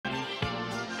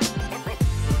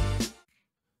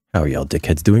How are y'all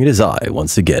dickheads doing? It is I,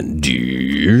 once again,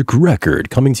 Dick Record,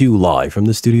 coming to you live from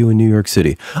the studio in New York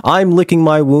City. I'm licking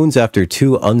my wounds after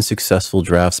 2 unsuccessful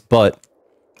drafts, but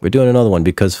we're doing another one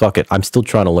because fuck it, I'm still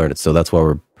trying to learn it, so that's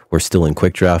why we're still in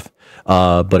quick draft.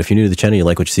 But if you're new to the channel, you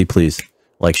like what you see, please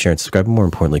like, share, and subscribe. And more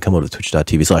importantly, come over to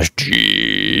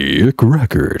twitch.tv/Dick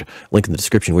Record. Link in the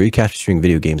description where you catch streaming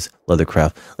video games,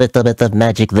 leathercraft, little bit of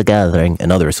Magic the Gathering,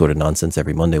 and other assorted nonsense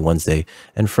every Monday, Wednesday,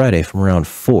 and Friday from around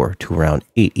 4 to around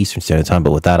 8 Eastern Standard Time.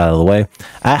 But with that out of the way,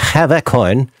 I have a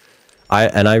coin.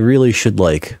 I really should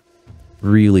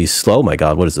really slow. Oh my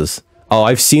god, what is this? Oh,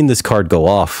 I've seen this card go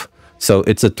off. So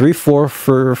it's a 3/4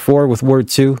 for 4 with word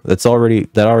 2. That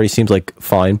already seems like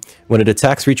fine. When it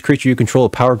attacks each creature you control a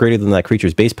power greater than that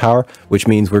creature's base power, which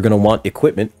means we're going to want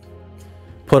equipment.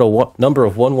 Put a number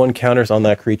of 1/1 counters on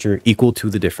that creature equal to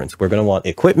the difference. We're going to want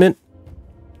equipment.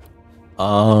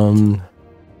 And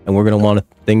we're going to want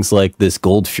things like this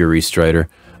Gold Fury Strider.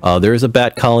 There is a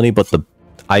bat colony, but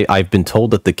I've been told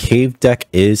that the cave deck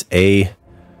is a,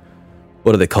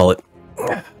 what do they call it?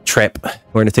 Trap.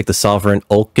 We're going to take the Sovereign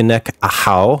Ulkanek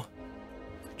Ahau.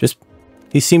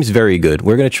 He seems very good.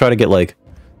 We're going to try to get like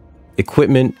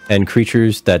equipment and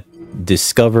creatures that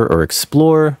discover or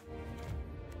explore,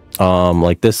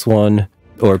 like this one,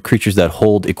 or creatures that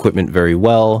hold equipment very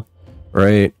well,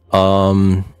 right?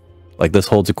 Like this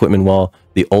holds equipment well.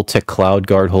 The Ultek Cloud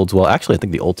Guard holds well. Actually, I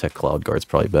think the Ultek Cloud Guard is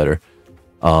probably better.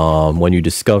 When you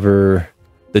discover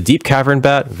the Deep Cavern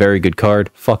Bat, very good card.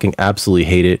 Fucking absolutely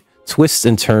hate it. Twists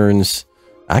and turns.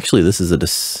 Actually, this is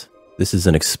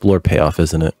an explore payoff,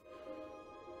 isn't it?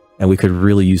 And we could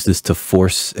really use this to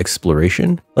force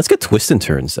exploration. Let's get twists and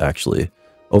turns, actually.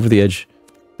 Over the edge.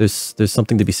 There's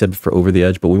something to be said for over the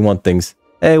edge, but we want things.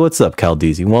 Hey, what's up,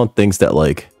 Caldeezy? We want things that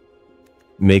like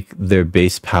make their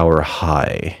base power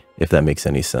high, if that makes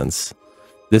any sense.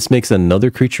 This makes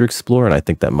another creature explore, and I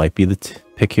think that might be the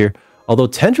pick here. Although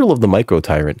Tendril of the Micro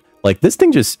Tyrant, like this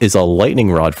thing just is a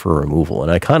lightning rod for removal,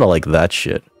 and I kind of like that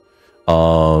shit.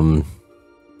 How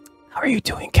are you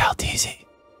doing, Caldeezy?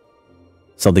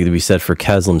 Something to be said for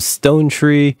Kaslam's Stone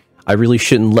Tree. I really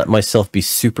shouldn't let myself be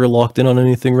super locked in on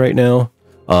anything right now.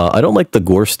 I don't like the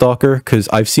Gore Stalker, because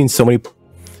I've seen so many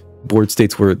board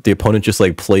states where the opponent just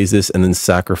like plays this and then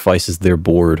sacrifices their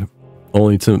board,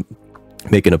 only to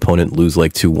make an opponent lose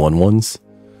like 2 1/1s.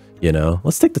 You know,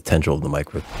 let's take the Tendril of the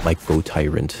Micro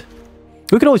Tyrant.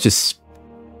 We could always just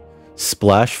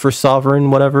splash for Sovereign,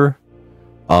 whatever.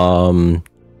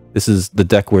 This is the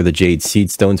deck where the Jade Seed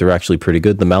Stones are actually pretty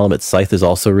good. The Malamute Scythe is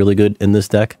also really good in this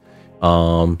deck.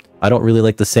 I don't really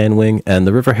like the Sandwing and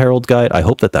the River Herald Guide. I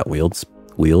hope that wheels,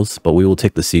 but we will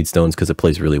take the Seed Stones because it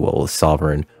plays really well with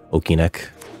Sovereign Okinek.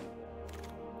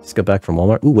 Just got back from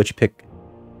Walmart. Ooh, what'd you pick?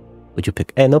 What'd you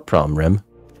pick? Eh, no problem, Rem.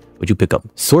 What'd you pick up?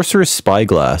 Sorcerer's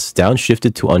Spyglass,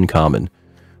 downshifted to uncommon.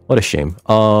 What a shame.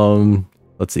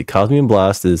 Let's see. Cosmian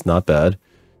Blast is not bad.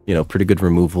 You know, pretty good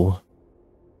removal.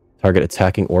 Target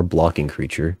attacking or blocking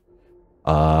creature.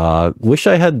 Wish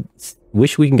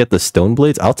we can get the Stone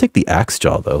Blades. I'll take the Axe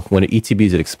Jaw though. When it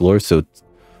ETBs, it explores, so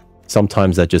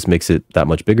sometimes that just makes it that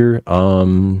much bigger.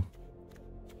 Yeah,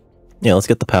 let's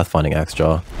get the Pathfinding Axe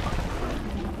Jaw.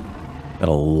 Got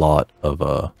a lot of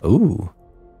ooh.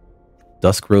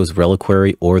 Dusk Rose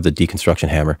Reliquary or the Deconstruction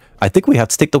Hammer. I think we have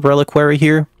to take the Reliquary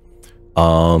here.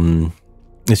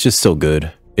 It's just so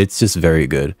good. It's just very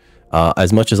good.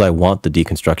 As much as I want the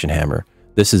Deconstruction Hammer,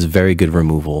 this is very good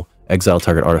removal. Exile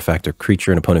target artifact or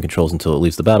creature an opponent controls until it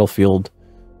leaves the battlefield.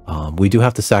 We do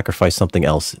have to sacrifice something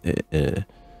else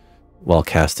while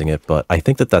casting it, but I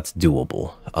think that's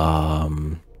doable.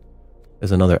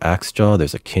 There's another Axe Jaw.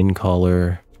 There's a Kin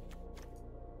Caller.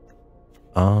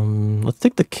 Let's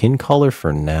take the Kin Caller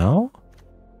for now.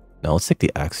 No, let's take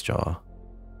the Axe Jaw.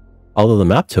 Although the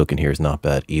map token here is not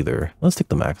bad either. Let's take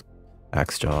the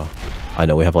Axe Jaw. I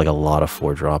know we have like a lot of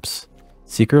 4-drops.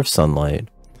 Seeker of Sunlight.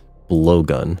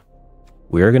 Blowgun.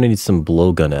 We are going to need some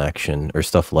blowgun action or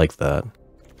stuff like that.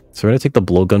 So we're going to take the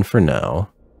blowgun for now.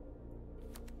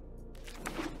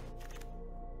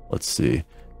 Let's see.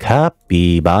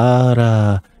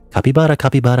 Capybara. Capybara,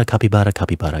 capybara, capybara,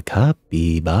 capybara,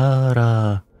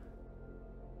 capybara.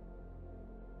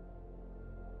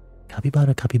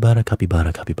 Capybara, capybara,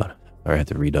 capybara, capybara. Sorry, I had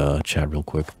to read chat real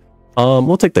quick.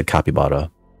 We'll take the Capybara.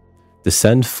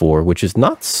 Descend 4, which is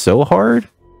not so hard.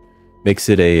 Makes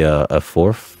it a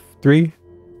 4/3,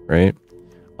 right?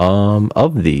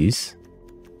 Of these,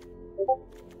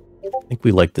 I think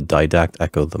we like the Didact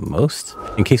Echo the most,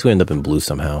 in case we end up in blue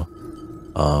somehow.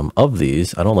 Of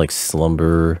these, I don't like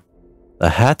Slumber. The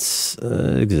Hats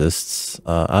exists.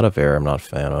 Out of Air, I'm not a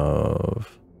fan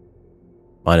of.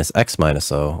 -X,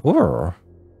 -O. Or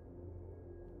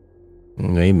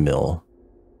A mill.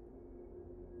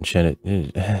 Enchant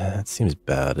it. That seems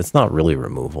bad. It's not really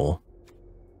removal.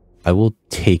 I will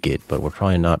take it, but we're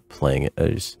probably not playing it.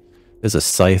 There's a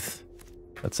scythe.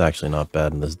 That's actually not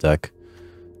bad in this deck.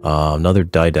 Another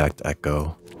Didact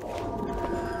Echo.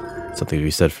 Something to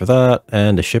be said for that.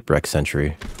 And a Shipwreck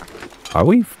Sentry. Are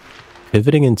we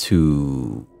pivoting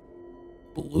into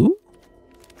blue?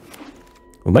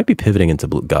 We might be pivoting into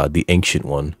blue. God, the ancient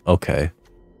one. Okay.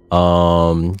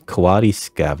 Kawadi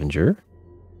Scavenger.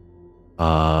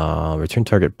 Return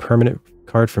target permanent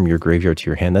card from your graveyard to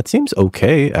your hand. That seems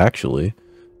okay, actually.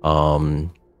 I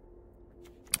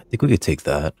think we could take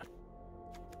that.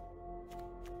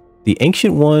 The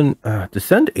ancient one,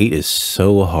 Descend 8 is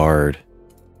so hard.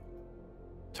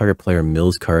 Target player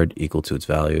mills card equal to its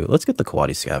value. Let's get the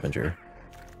Kawadi Scavenger.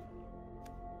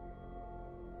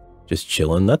 Just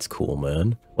chilling. That's cool,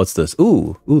 man. What's this?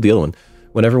 Ooh, the other one.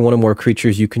 Whenever one or more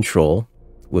creatures you control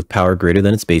with power greater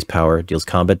than its base power deals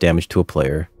combat damage to a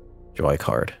player, draw a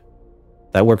card.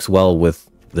 That works well with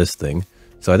this thing.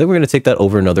 So I think we're going to take that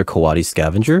over another Kawadi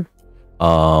Scavenger.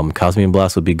 Cosmian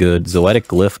Blast would be good. Zoetic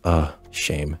Glyph.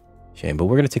 Shame. But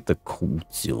we're going to take the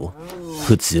Kutzil.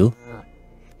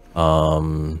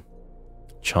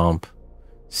 Chomp.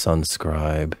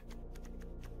 Sunscribe.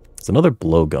 It's another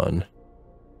Blowgun.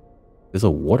 There's a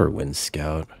Waterwind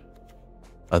Scout.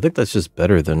 I think that's just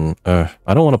better than... I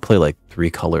don't want to play like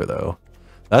 3-color though.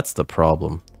 That's the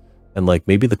problem. And like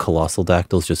maybe the Colossal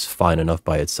Dactyl's just fine enough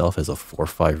by itself as a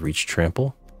 4/5 reach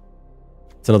trample.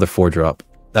 It's another 4-drop.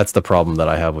 That's the problem that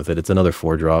I have with it. It's another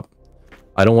 4-drop.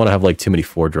 I don't want to have like too many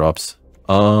 4-drops.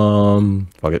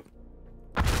 Fuck it.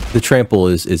 The trample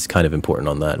is kind of important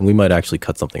on that, and we might actually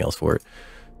cut something else for it.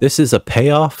 This is a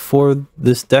payoff for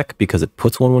this deck because it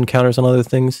puts 1/1 counters on other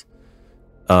things.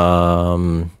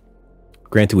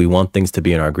 Granted, we want things to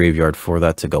be in our graveyard for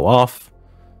that to go off.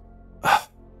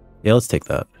 Yeah, let's take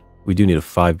that. We do need a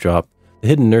 5-drop. The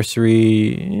Hidden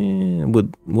Nursery,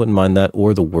 wouldn't mind that,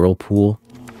 or the Whirlpool.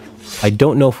 I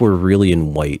don't know if we're really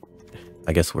in white.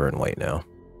 I guess we're in white now.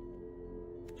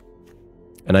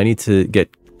 And I need to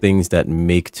get things that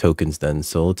make tokens then,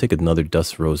 so we'll take another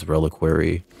Dusk Rose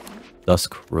Reliquary.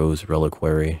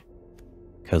 Keslam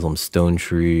Stone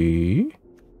Tree.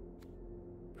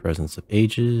 Presence of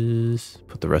Ages.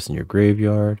 Put the rest in your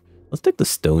graveyard. Let's take the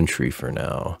Stone Tree for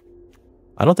now.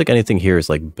 I don't think anything here is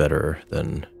like better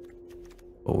than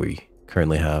what we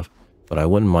currently have, but I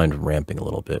wouldn't mind ramping a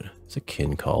little bit. It's a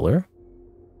Kin Caller.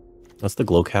 That's the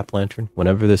Glowcap Lantern.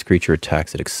 Whenever this creature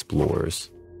attacks, it explores.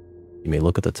 You may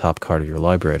look at the top card of your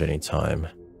library at any time.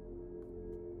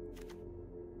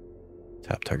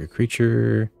 Tap target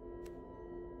creature.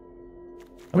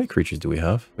 How many creatures do we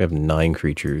have? We have 9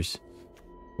 creatures.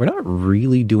 We're not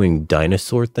really doing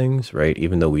dinosaur things, right?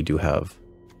 Even though we do have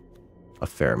a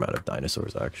fair amount of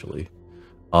dinosaurs, actually.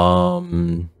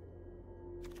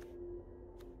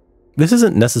 This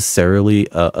isn't necessarily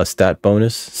a stat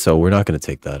bonus, so we're not going to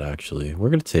take that, actually. We're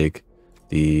going to take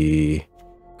the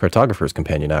Cartographer's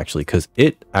Companion, actually, because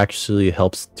it actually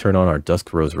helps turn on our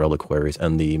Dusk Rose Reliquaries,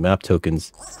 and the map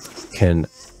tokens can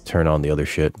turn on the other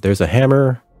shit. There's a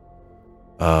hammer.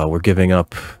 We're giving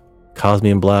up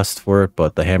Cosmian Blast for it,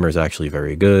 but the hammer is actually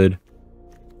very good.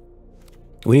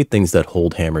 We need things that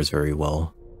hold hammers very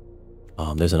well.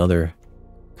 There's another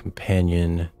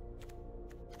companion.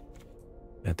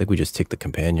 I think we just take the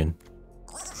companion.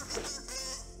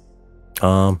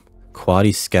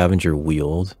 Kawadi Scavenger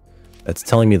Wield. That's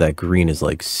telling me that green is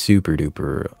like super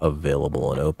duper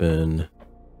available and open.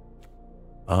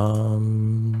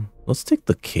 Let's take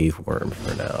the Cave Worm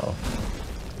for now.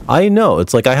 I know,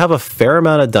 it's like I have a fair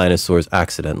amount of dinosaurs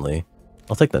accidentally.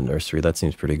 I'll take the Nursery, that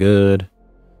seems pretty good.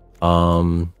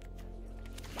 But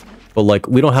like,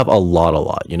 we don't have a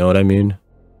lot, you know what I mean?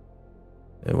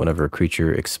 And whenever a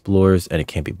creature explores and it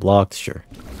can't be blocked, sure.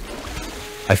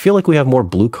 I feel like we have more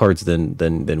blue cards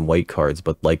than white cards,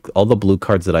 but like all the blue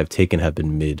cards that I've taken have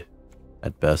been mid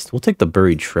at best. We'll take the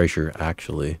Buried Treasure,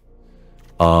 actually.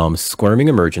 Squirming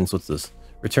Emergence, what's this?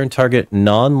 Return target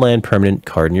non-land permanent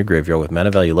card in your graveyard with mana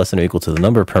value less than or equal to the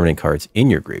number of permanent cards in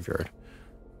your graveyard.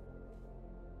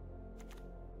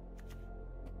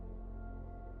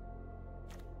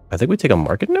 I think we take a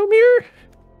Market Gnome here?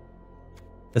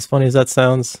 As funny as that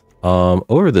sounds.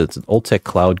 Over the Oltec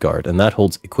Cloud Guard, and that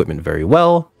holds equipment very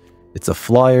well. It's a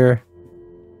flyer.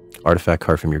 Artifact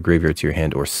card from your graveyard to your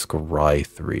hand, or Scry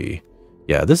 3.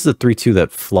 Yeah, this is a 3/2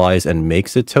 that flies and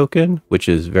makes a token, which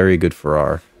is very good for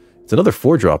our... It's another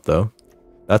 4-drop, though.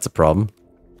 That's a problem.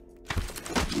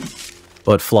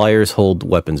 But flyers hold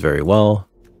weapons very well.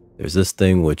 There's this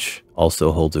thing, which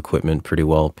also holds equipment pretty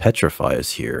well. Petrify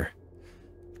is here.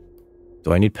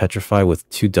 Do I need Petrify with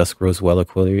 2 Dusk Rose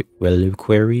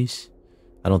Reliquaries?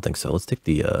 I don't think so. Let's take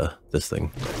the, this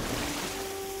thing.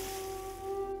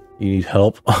 You need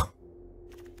help?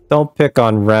 Don't pick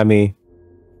on Remy.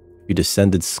 You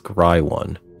descended Scry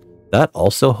 1. That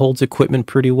also holds equipment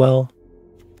pretty well.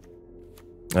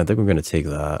 I think we're going to take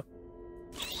that.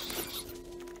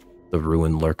 The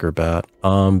Ruin Lurker Bat.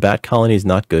 Bat Colony is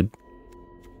not good.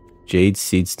 Jade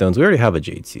Seed Stones. We already have a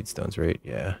Jade Seed Stones, right?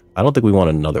 Yeah. I don't think we want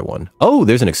another one. Oh,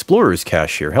 there's an Explorer's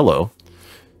Cache here. Hello.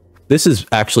 This is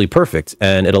actually perfect,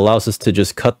 and it allows us to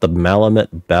just cut the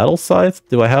Malamet Battle Scythe.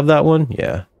 Do I have that one?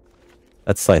 Yeah.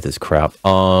 That scythe is crap.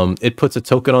 It puts a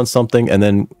token on something, and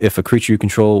then if a creature you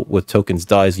control with tokens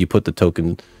dies, you put a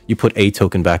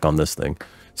token back on this thing.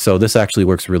 So this actually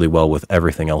works really well with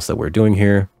everything else that we're doing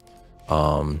here.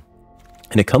 And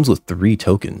it comes with 3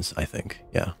 tokens, I think.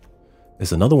 Yeah.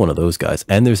 There's another one of those guys,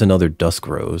 and there's another Dusk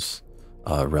Rose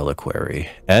Reliquary,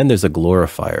 and there's a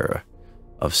Glorifier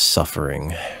of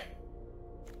Suffering.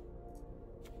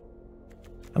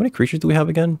 How many creatures do we have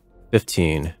again?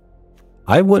 15.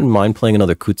 I wouldn't mind playing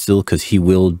another Kutzil because he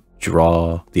will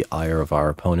draw the ire of our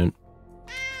opponent.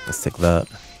 Let's take that.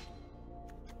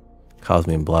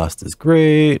 Cosmian Blast is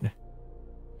great.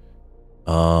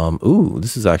 Ooh,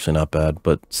 this is actually not bad,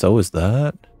 but so is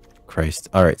that. Christ.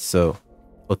 Alright, so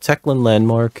Oteclan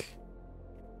Landmark.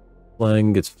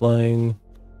 Flying gets flying.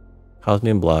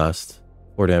 Cosmian Blast.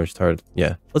 4 damage target.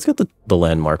 Yeah, let's get the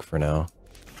Landmark for now.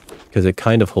 Because it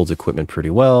kind of holds equipment pretty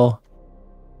well.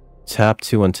 Tap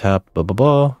 2 untap.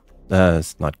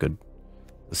 That's not good.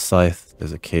 The Scythe.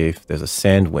 There's a Cave. There's a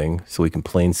Sandwing. So we can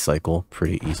plane cycle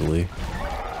pretty easily.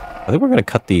 I think we're going to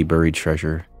cut the Buried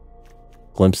Treasure.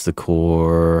 Glimpse the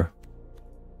Core.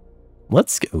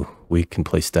 Let's go. We can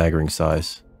play Staggering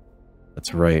Size.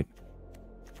 That's right.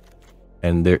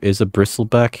 And there is a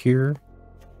Bristleback here,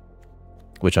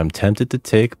 which I'm tempted to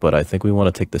take, but I think we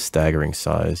want to take the Staggering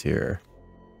Size here.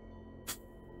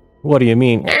 What do you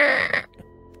mean?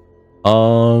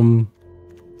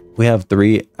 We have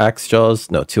 3 Axe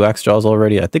Jaws. No, 2 Axe Jaws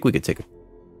already. I think we could take a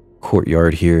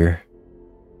Courtyard here.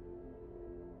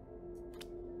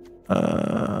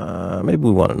 Maybe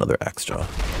we want another Axe Jaw.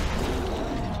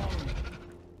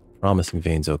 Promising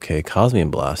Veins, okay. Cosmian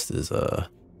Blast is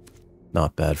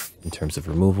not bad in terms of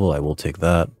removal. I will take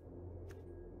that.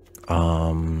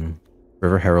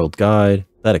 River Herald Guide.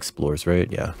 That explores, right?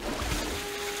 Yeah.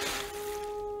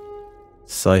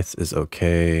 Scythe is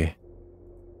okay.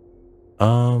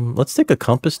 Let's take a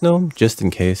Compass Gnome, just in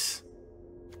case.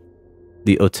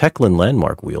 The Oteclan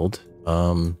Landmark Wield.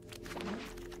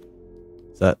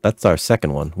 That's our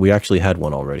second one. We actually had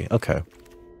one already. Okay.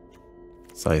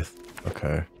 Scythe.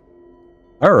 Okay.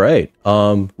 Alright.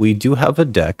 We do have a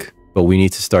deck, but we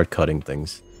need to start cutting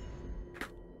things.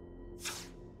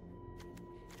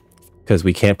 Because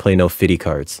we can't play no fitty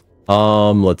cards.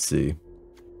 Let's see.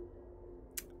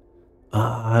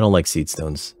 I don't like Seed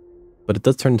Stones. But it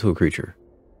does turn into a creature.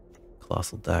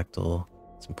 Colossal Dactyl.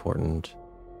 It's important.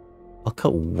 I'll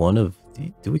cut one of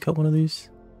these. Do we cut one of these?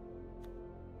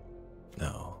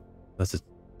 No. That's a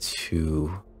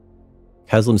 2.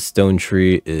 Haslam's Stone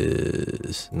Tree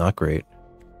is not great.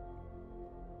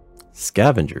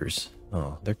 Scavengers.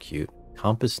 Oh, they're cute.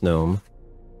 Compass Gnome.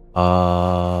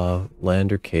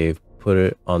 Lander Cave. Put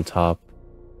it on top.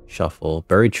 Shuffle.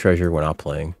 Buried Treasure. We're not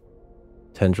playing.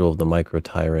 Tendril of the Micro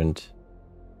Tyrant.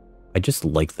 I just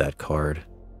like that card.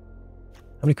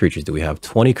 How many creatures do we have?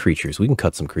 20 creatures. We can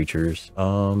cut some creatures.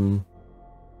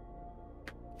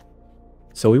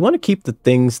 So we want to keep the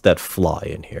things that fly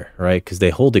in here, right? Because they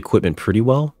hold equipment pretty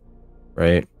well,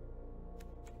 right?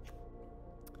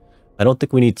 I don't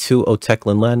think we need 2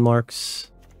 Oteclan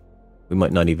Landmarks. We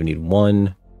might not even need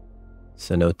 1.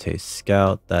 Cenote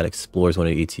Scout. That explores one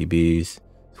of the ETBs.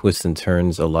 Twists and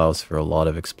Turns allows for a lot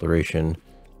of exploration.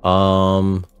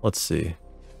 Let's see.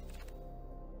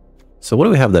 So what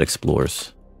do we have that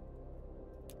explores?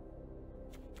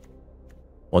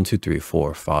 1, 2, 3,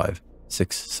 4, 5,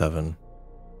 6, 7.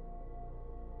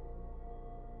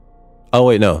 Oh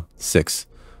wait, no, 6.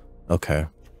 Okay.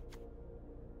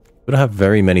 We don't have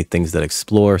very many things that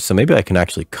explore, so maybe I can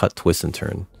actually cut Twist and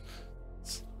Turn.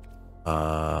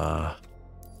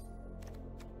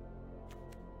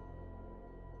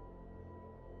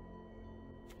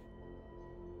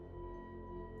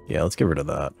 Yeah, let's get rid of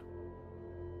that.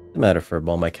 Doesn't matter,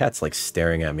 Furball. My cat's like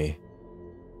staring at me.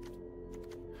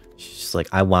 She's just like,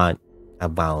 I want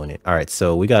it. Alright,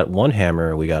 so we got 1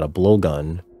 hammer, we got a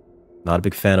blowgun. Not a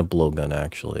big fan of blowgun,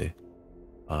 actually.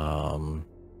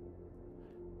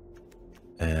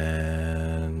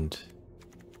 And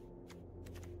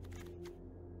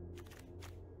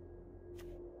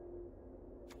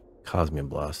Cosmium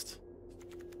Blast.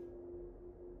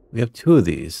 We have 2 of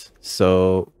these,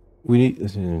 so we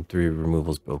need 3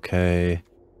 removals. Okay,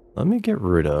 let me get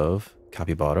rid of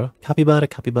Capybara. Capybara,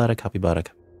 Capybara, Capybara.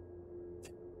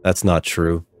 That's not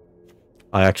true.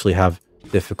 I actually have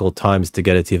difficult times to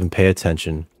get it to even pay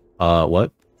attention.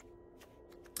 What?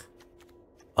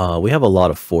 We have a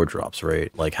lot of 4-drops,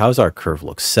 right? Like, how's our curve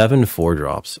look? 7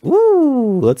 4-drops.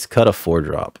 Woo! Let's cut a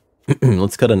 4-drop.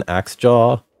 Let's cut an Axe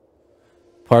Jaw.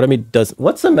 Part of me does...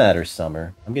 What's the matter,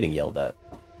 Summer? I'm getting yelled at.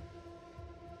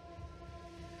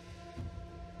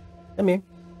 Come here.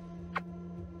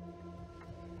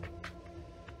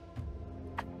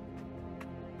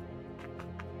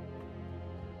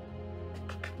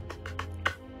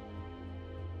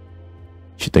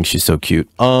 She thinks she's so cute.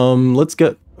 Let's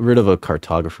get rid of a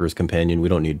Cartographer's Companion. We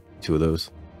don't need 2 of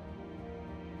those.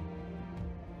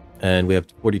 And we have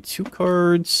 42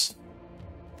 cards.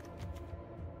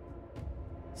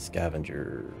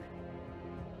 Scavenger.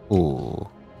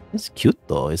 Oh, it's cute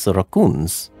though. It's a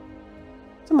raccoons.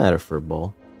 What's the matter,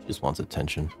 Furball? She just wants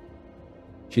attention.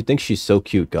 She thinks she's so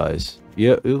cute, guys.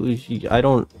 Yeah, I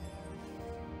don't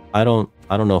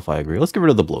know if I agree. Let's get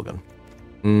rid of the blowgun.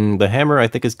 The hammer I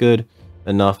think is good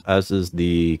enough, as is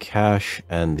the cash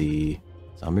and the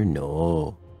summer.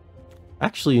 No,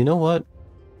 actually, you know what?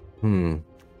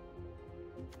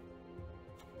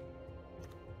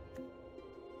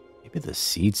 Maybe the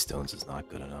seed stones is not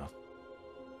good enough.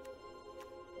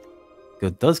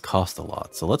 It does cost a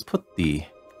lot, so let's put the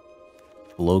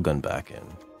blowgun back in.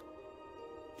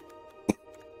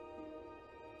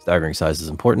 Staggering size is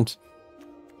important.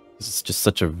 This is just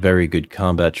such a very good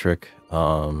combat trick.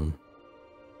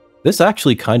 This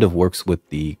actually kind of works with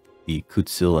the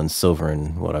Kutsil and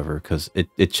Silverin, whatever, because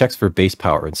it checks for base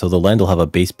power. And so the land will have a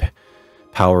base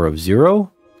power of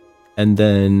 0, and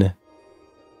then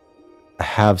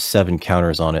have 7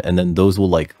 counters on it. And then those will,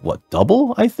 like, what,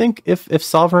 double, I think, if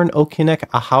Sovereign Okinek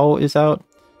Ahau is out.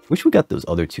 Wish we got those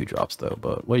other 2 drops, though,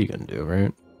 but what are you going to do,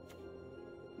 right?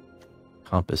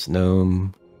 Compass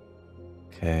Gnome.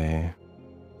 Okay.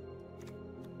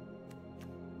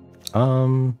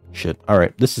 Shit.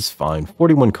 Alright, this is fine.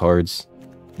 41 cards.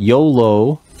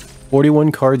 YOLO.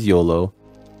 41 cards YOLO.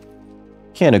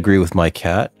 Can't agree with my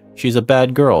cat. She's a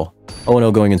bad girl. Oh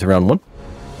no, going into round 1.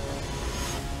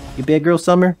 You bad girl,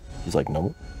 Summer? She's like,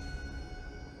 no.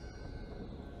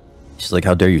 She's like,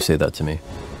 how dare you say that to me?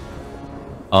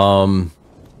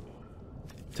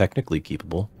 Technically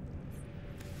keepable.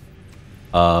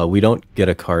 We don't get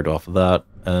a card off of that,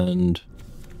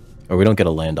 or we don't get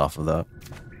a land off of that.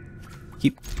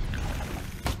 Keep.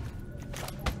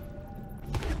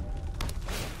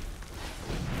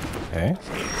 Okay.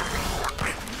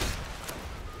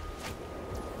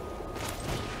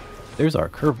 There's our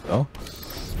curve, though.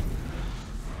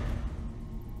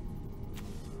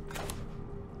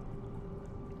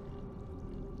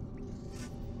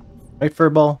 Right,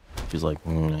 Furball? She's like,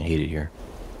 I hate it here.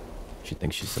 She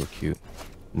thinks she's so cute.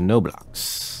 No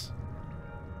blocks.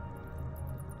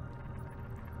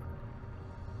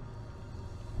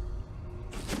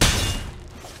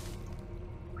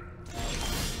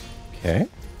 Okay.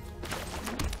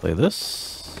 Play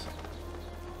this.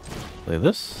 Play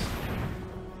this.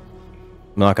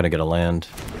 I'm not gonna get a land.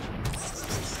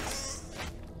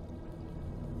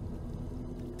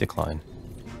 Decline.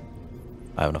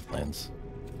 I have enough lands.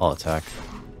 I'll attack.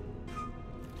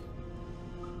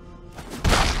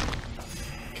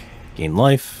 Gain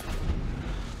life.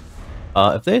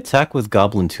 If they attack with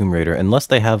Goblin Tomb Raider, unless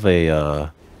they have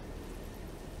a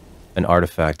an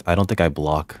artifact, I don't think I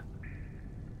block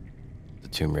the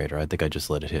Tomb Raider. I think I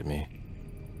just let it hit me.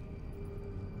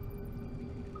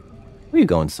 Where you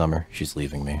going, Summer? She's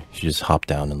leaving me. She just hopped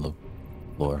down in the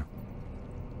floor.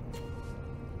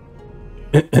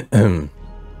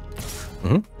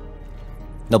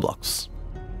 No blocks.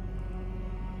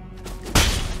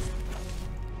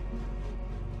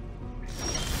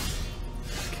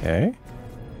 Okay.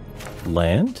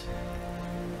 Land.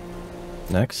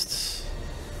 Next.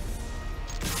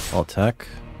 I'll attack.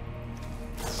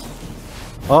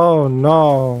 Oh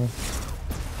no.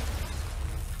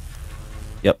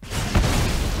 Yep.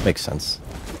 Makes sense.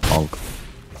 Bonk.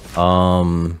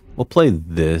 We'll play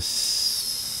this.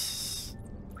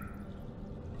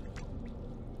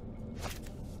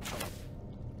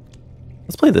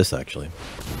 Let's play this actually.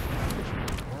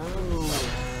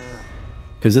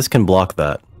 Because this can block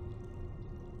that.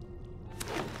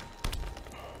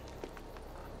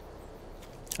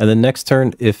 And then next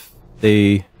turn, if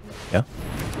they... Yeah.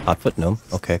 Hotfoot gnome.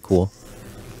 Okay, cool.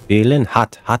 Feeling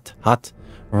hot, hot, hot.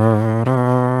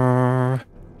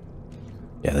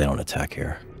 Yeah, they don't attack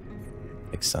here.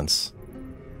 Makes sense.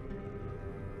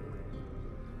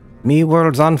 Me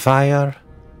world's on fire.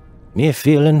 Me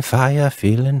feeling fire,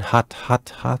 feeling hot, hot,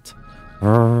 hot.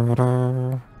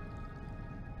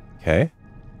 Okay.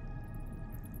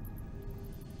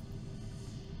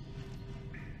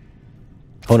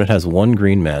 Opponent has 1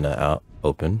 green mana out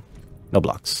open. No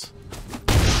blocks.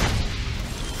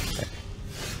 Okay.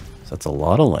 So that's a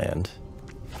lot of land.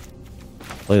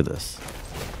 Play this.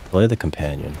 Play the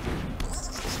companion.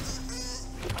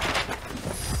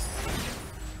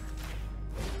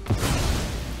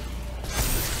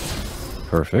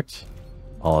 Perfect.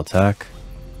 I'll attack.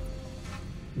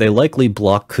 They likely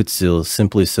block Kutsil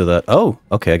simply so that... Oh,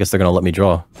 okay, I guess they're going to let me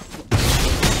draw.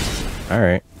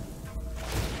 Alright.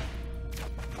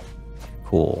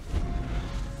 Cool.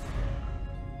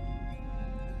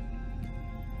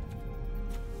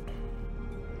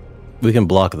 We can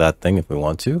block that thing if we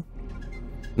want to.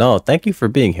 No, thank you for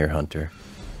being here, Hunter.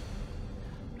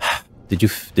 Did you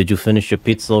finish your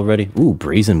pizza already? Ooh,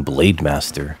 Brazen Blade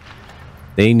Master.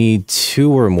 They need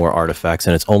 2 or more artifacts,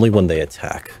 and it's only when they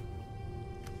attack.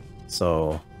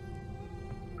 So,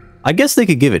 I guess they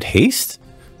could give it haste,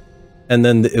 and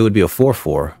then it would be a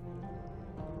 4/4.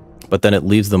 But then it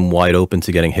leaves them wide open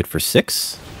to getting hit for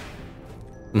 6.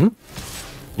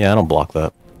 Yeah, I don't block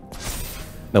that.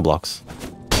 No blocks.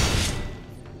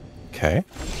 Okay.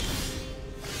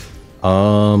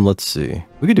 Let's see.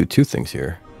 We could do 2 things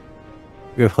here.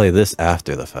 We're gonna play this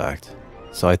after the fact.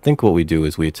 So I think what we do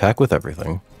is we attack with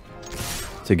everything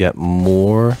to get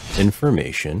more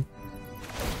information.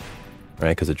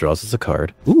 Right, because it draws us a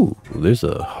card. Ooh, there's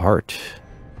a heart.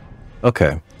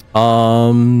 Okay.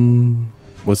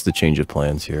 What's the change of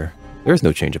plans here? There's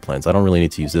no change of plans. I don't really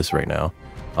need to use this right now.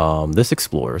 This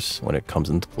explores when it comes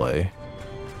into play.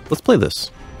 Let's play this.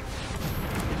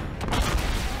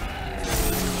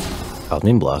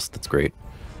 Cosmic Blast, that's great.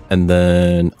 And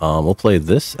then we'll play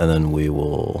this, and then we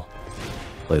will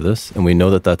play this. And we know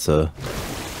that that's a...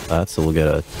 so we'll get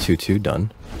a 2/2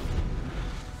 done.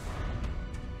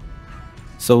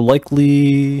 So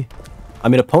likely... I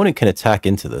mean, opponent can attack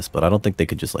into this, but I don't think they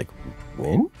could just, like,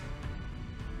 win?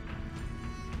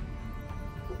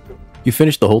 You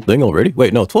finished the whole thing already?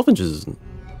 Wait, no, 12 inches isn't...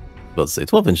 Let's say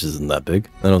 12 inches isn't that big.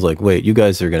 And I was like, wait, you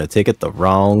guys are gonna take it the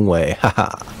wrong way.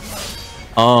 Haha.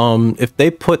 If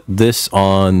they put this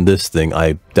on this thing,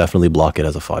 I definitely block it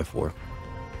as a 5/4.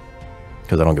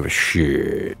 Because I don't give a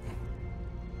shit.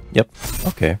 Yep,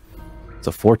 okay. It's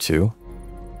a 4/2.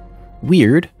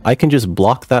 Weird. I can just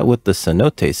block that with the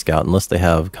Cenote Scout unless they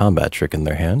have Combat Trick in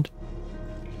their hand.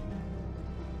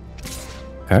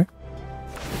 Okay.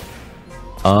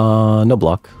 No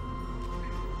block.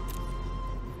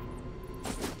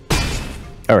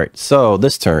 Alright, so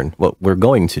this turn, what we're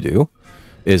going to do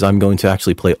is I'm going to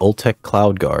actually play Ultec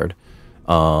Cloud Guard.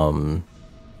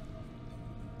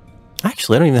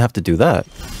 Actually, I don't even have to do that.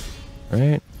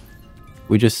 Right?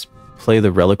 We just play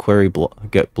the Reliquary,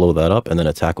 blow that up, and then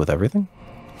attack with everything.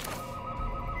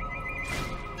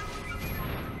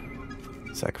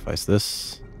 Sacrifice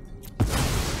this.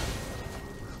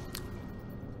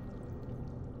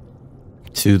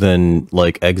 To then,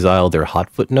 like, exile their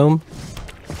Hotfoot Gnome.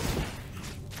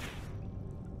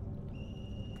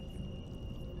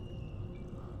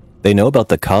 They know about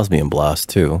the Cosmium Blast,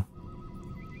 too.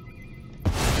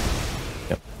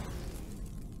 Yep.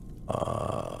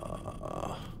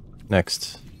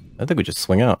 Next. I think we just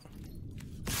swing out.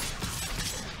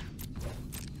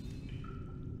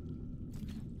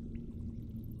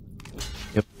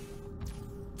 Yep.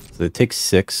 So it takes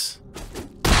 6.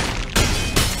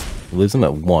 Leaves them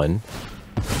at 1.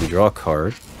 We draw a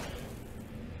card.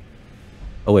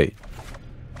 Oh, wait.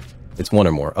 It's 1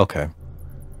 or more. Okay. I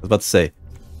was about to say,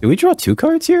 did we draw 2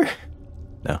 cards here?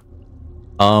 No.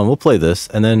 We'll play this,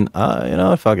 and then, you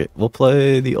know, fuck it. We'll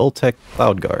play the Ultec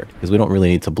Cloud Guard, because we don't really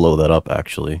need to blow that up,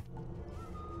 actually.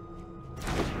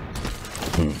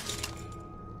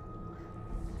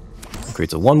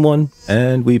 Creates a 1/1,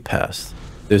 and we pass.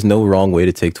 There's no wrong way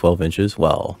to take 12 inches.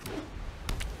 Well,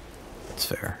 that's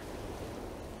fair.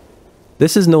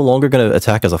 This is no longer going to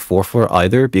attack as a 4/4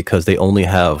 either, because they only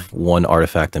have 1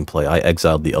 artifact in play. I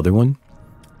exiled the other one.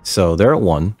 So they're at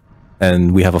 1,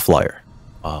 and we have a flyer.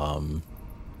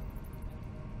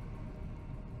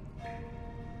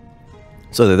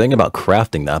 So they're thinking about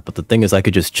crafting that, but the thing is I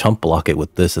could just chump block it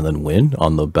with this and then win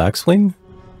on the backswing.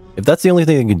 If that's the only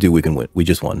thing they can do, we can win. We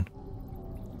just won.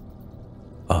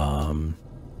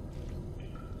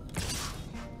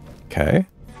 Okay.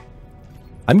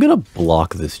 I'm gonna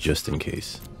block this just in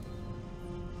case.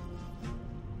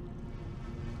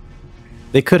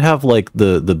 They could have, like,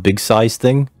 the big size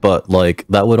thing, but, like,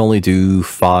 that would only do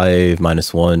 5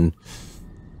 -1.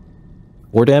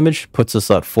 4 damage, puts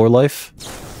us at 4 life.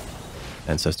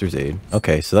 Ancestor's Aid.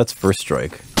 Okay, so that's first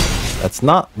strike. That's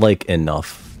not, like,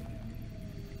 enough.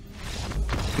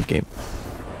 Good game.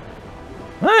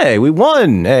 Hey, we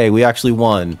won! Hey, we actually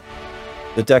won.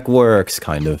 The deck works,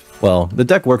 kind of. Well, the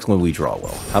deck works when we draw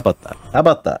well. How about that? How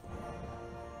about that?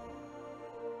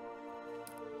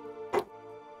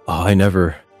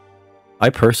 Oh, I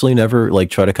personally never,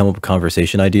 like, try to come up with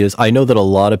conversation ideas. I know that a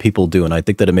lot of people do, and I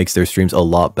think that it makes their streams a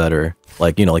lot better.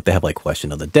 Like, you know, like, they have, like,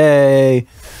 question of the day,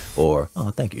 or...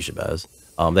 Oh, thank you, Shabazz.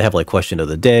 They have, like, question of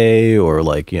the day, or,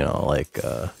 like, you know, like,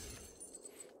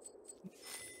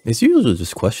 it's usually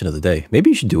just question of the day.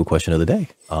 Maybe you should do a question of the day.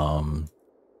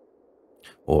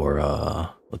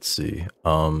 Let's see.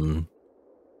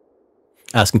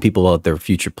 Asking people about their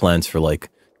future plans for, like,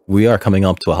 we are coming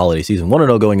up to a holiday season. Want to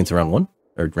know going into round 1?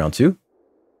 Or round 2?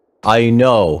 I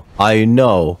know,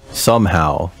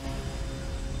 somehow.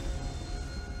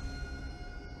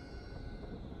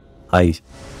 I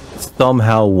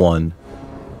somehow won.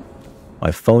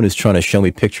 My phone is trying to show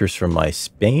me pictures from my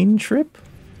Spain trip.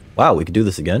 Wow, we could do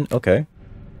this again? Okay.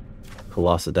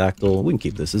 Colossadactyl. We can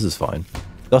keep this. This is fine.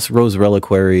 Dusk Rose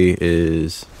Reliquary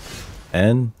is...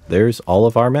 And there's all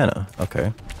of our mana.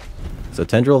 Okay. So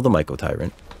Tendril of the Myco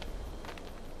Tyrant.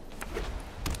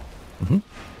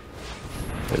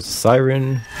 There's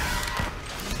Siren.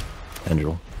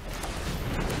 Tendril.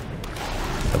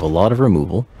 Have a lot of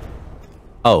removal.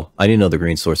 Oh, I need another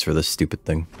green source for this stupid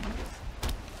thing.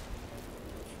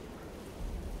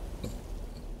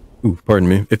 Ooh, pardon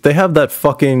me. If they have that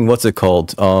fucking... What's it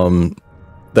called?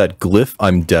 That glyph,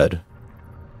 I'm dead.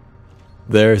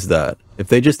 There's that. If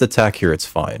they just attack here, it's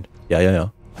fine. Yeah.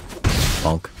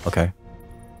 Bonk. Okay.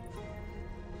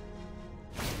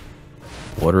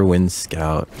 Waterwind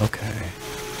Scout. Okay.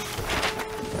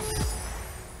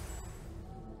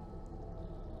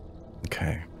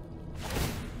 Okay.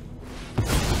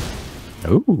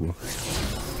 Ooh.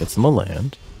 Get some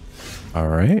land.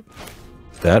 Alright.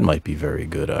 That might be very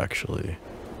good, actually.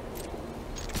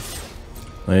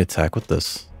 Let me attack with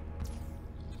this.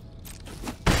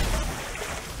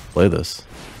 Play this.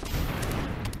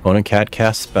 Opponent cat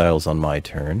cast spells on my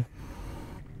turn.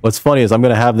 What's funny is I'm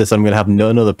going to have this, I'm going to have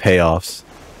none of the payoffs.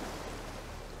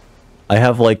 I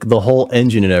have, like, the whole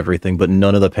engine and everything, but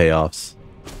none of the payoffs.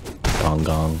 Gong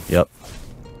gong. Yep.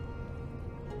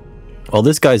 While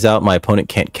this guy's out, my opponent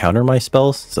can't counter my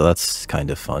spells, so that's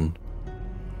kind of fun.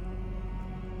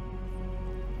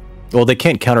 Well, they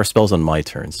can't counter spells on my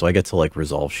turn, so I get to, like,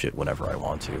 resolve shit whenever I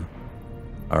want to.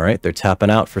 Alright, they're tapping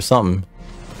out for something.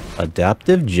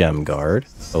 Adaptive Gem Guard.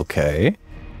 Okay.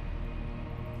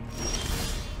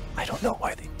 I don't know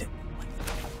why they didn't.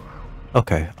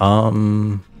 Okay,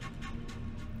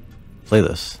 play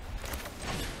this.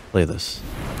 Play this.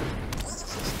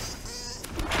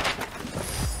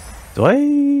 Do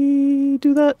I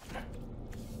do that?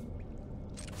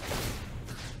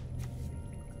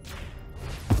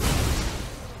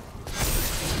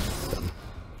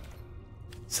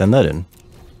 Send that in.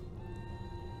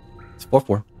 It's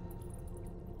 4/4.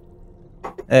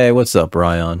 Hey, what's up,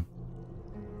 Ryan?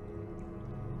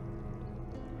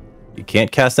 You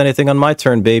can't cast anything on my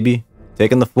turn, baby.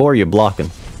 Taking the 4, you're blocking.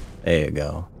 There you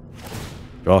go.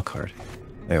 Draw a card.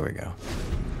 There we go.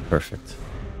 Perfect.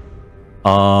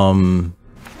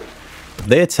 If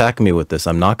they attack me with this,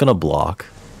 I'm not gonna block.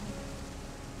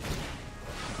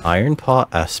 Iron Paw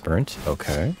Aspirant.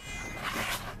 Okay.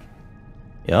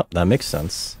 Yep, that makes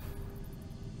sense.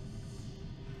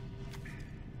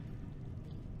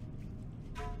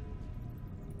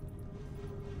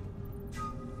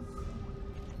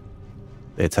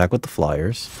 They attack with the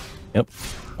flyers. Yep.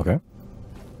 Okay.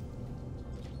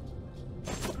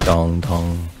 Dong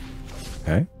dong.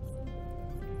 Okay.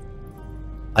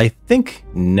 I think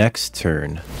next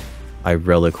turn I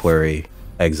Reliquary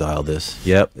exile this.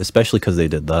 Yep, especially because they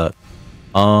did that.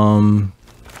 And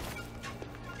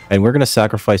we're gonna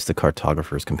sacrifice the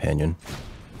Cartographer's Companion.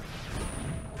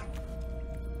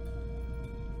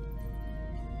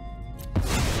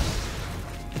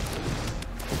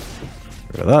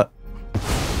 Rid of that.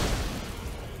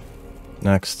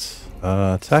 Next,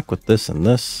 attack with this and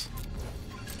this.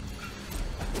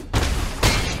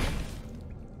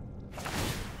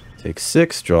 Take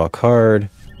 6, draw a card.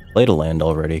 Played a land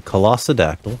already.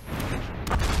 Colossadactyl.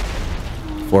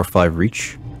 4/5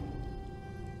 reach.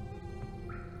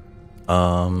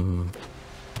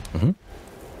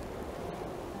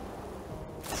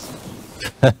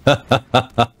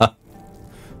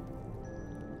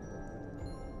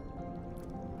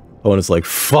 Opponent's like,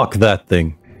 fuck that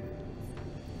thing.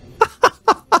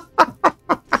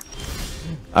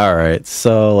 Alright,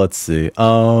 so let's see.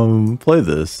 Play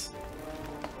this.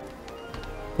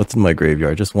 What's in my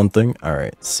graveyard? Just one thing?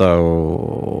 Alright,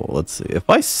 so... let's see. If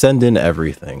I send in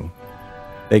everything,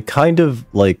 they kind of,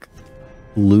 like,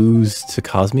 lose to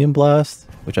Cosmian Blast,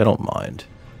 which I don't mind.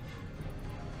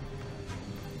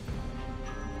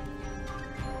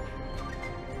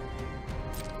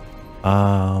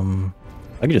 I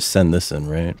can just send this in,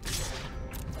 right?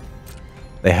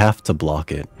 They have to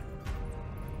block it.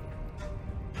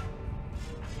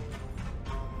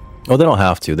 Oh, they don't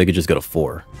have to. They could just go to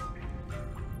 4.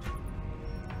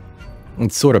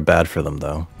 It's sort of bad for them,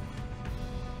 though.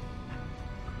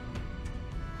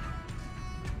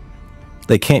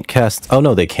 They can't cast... oh,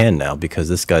 no, they can now, because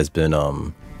this guy's been,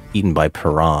 eaten by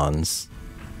piranhas.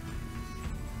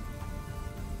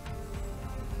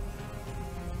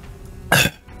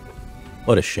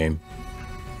 What a shame.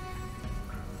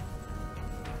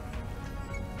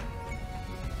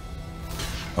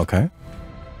 Okay.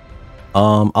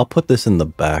 I'll put this in the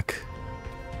back.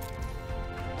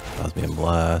 Cosmian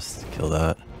Blast, kill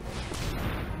that.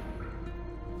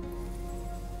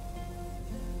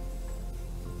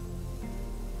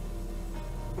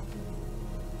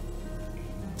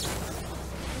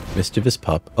 Mischievous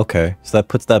Pup. Okay, so that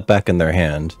puts that back in their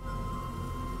hand.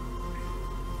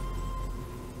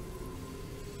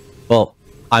 Well,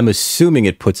 I'm assuming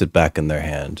it puts it back in their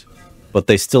hand, but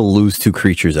they still lose 2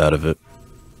 creatures out of it.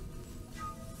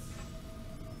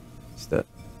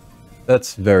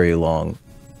 That's very long.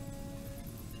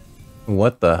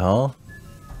 What the hell?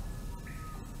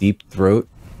 Deep Throat?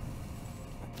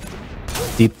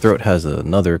 Deep Throat has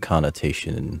another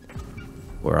connotation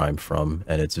where I'm from,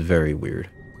 and it's very weird.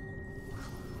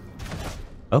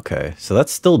 Okay, so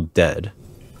that's still dead.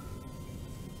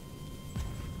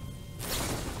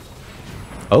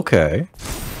 Okay.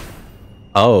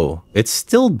 Oh, it's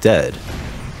still dead.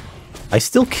 I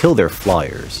still kill their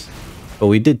flyers. But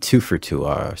we did 2 for 2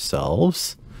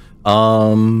 ourselves.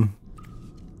 Let's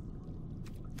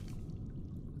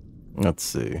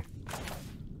see.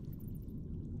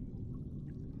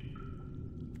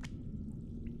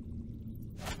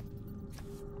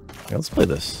 Yeah, let's play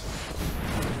this.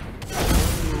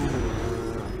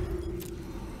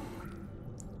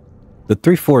 The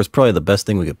 3/4 is probably the best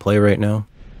thing we could play right now.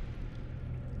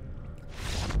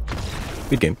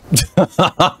 Good game.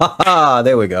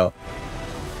 There we go.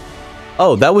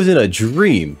 Oh, that was in a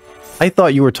dream. I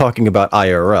thought you were talking about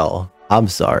IRL. I'm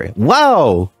sorry.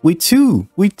 Wow, we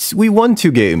won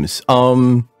 2 games.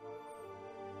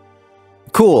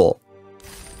 Cool.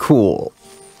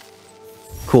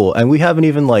 And we haven't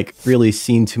even like really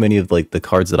seen too many of like the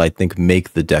cards that I think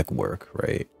make the deck work,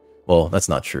 right? Well, that's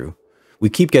not true. We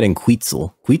keep getting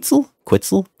Quetzal. Quetzal.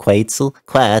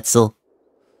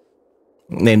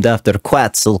 Named after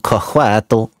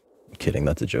Quetzalcoatl. Kidding,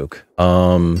 that's a joke.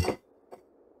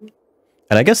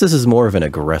 And I guess this is more of an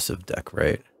aggressive deck,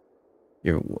 right?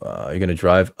 You're gonna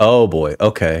drive. Oh boy.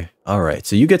 Okay. All right.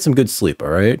 So you get some good sleep. All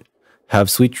right. Have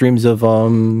sweet dreams of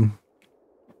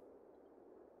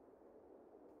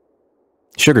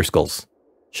sugar skulls.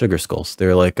 Sugar skulls.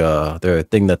 They're like they're a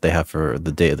thing that they have for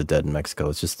the Day of the Dead in Mexico.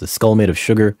 It's just a skull made of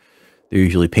sugar. They're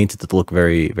usually painted to look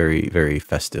very, very, very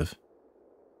festive.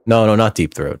 No, not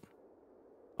Deep Throat.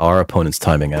 Our opponent's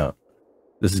timing out.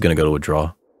 This is gonna go to a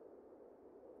draw.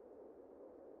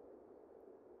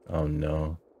 Oh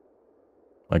no.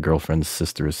 My girlfriend's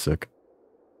sister is sick.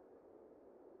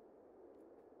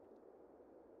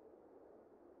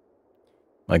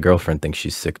 My girlfriend thinks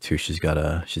she's sick too. She's got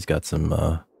some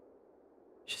of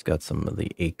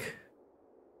the ache.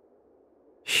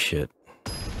 Shit.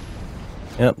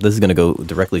 Yep, this is gonna go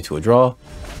directly to a draw.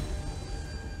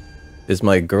 Is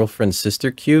my girlfriend's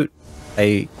sister cute?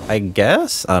 I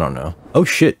guess? I don't know. Oh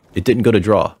shit, it didn't go to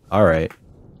draw. Alright.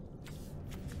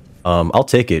 I'll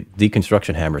take it.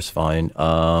 Deconstruction Hammer's fine.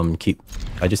 I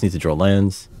just need to draw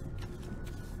lands.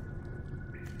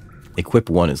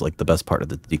 Equip 1 is like the best part of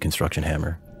the Deconstruction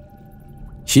Hammer.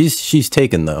 She's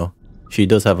taken though. She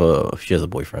has a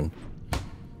boyfriend.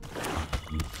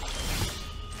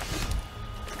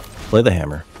 Play the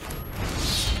hammer.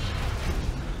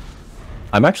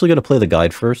 I'm actually gonna play the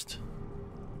guide first.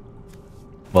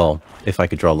 Well, if I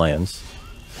could draw lands.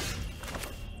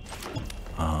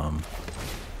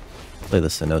 Play the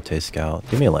Cenote Scout.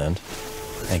 Give me a land.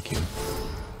 Thank you.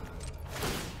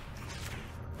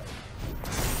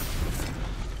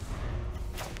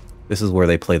 This is where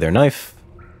they play their knife.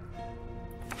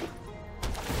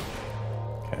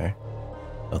 Okay.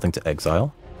 Nothing to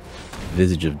exile.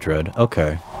 Visage of Dread.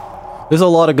 Okay. There's a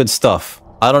lot of good stuff.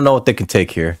 I don't know what they can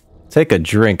take here. Take a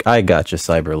drink. I got you,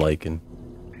 Cyber Lycan.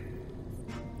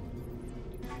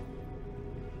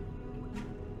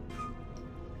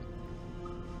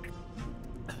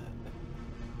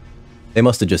 They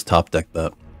must have just top decked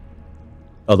that.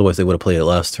 Otherwise, they would have played it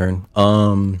last turn.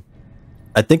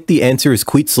 I think the answer is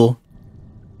Quetzal.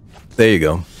 There you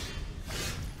go.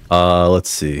 Let's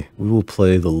see. We will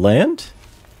play the land.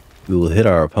 We will hit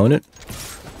our opponent.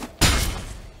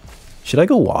 Should I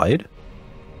go wide?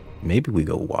 Maybe we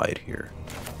go wide here.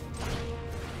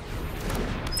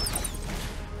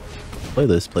 Play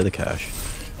this, play the cash.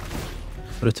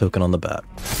 Put a token on the bat.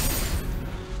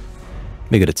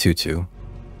 Make it a 2-2.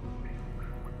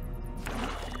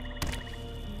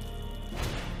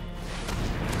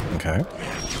 Okay.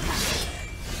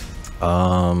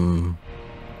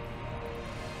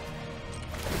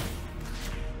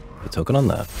 Put a token on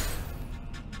that.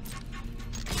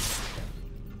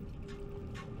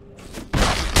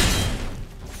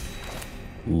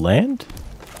 Land?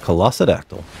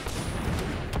 Colossadactyl.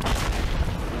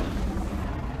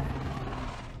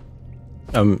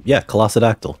 Yeah,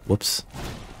 Colossadactyl. Whoops.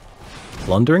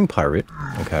 Plundering Pirate.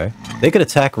 Okay. They could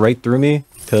attack right through me,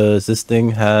 because this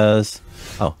thing has...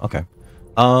 Oh, okay.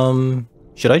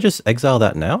 Should I just exile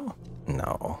that now?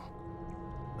 No.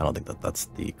 I don't think that that's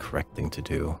the correct thing to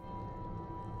do.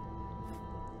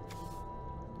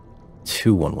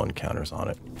 2 1/1 counters on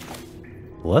it.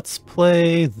 Let's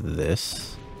play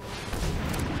this.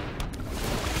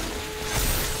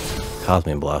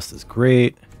 Cosmic Blast is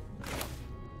great.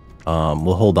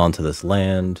 We'll hold on to this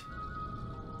land.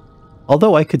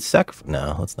 Although I could sacrifice...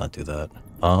 No, let's not do that.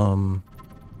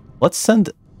 Let's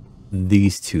send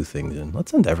these two things in.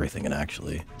 Let's send everything in,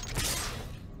 actually.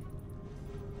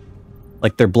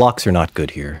 Like, their blocks are not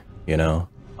good here, you know?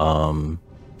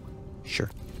 Sure.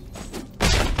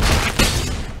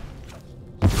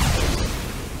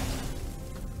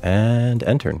 And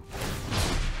end turn.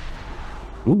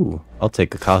 Ooh, I'll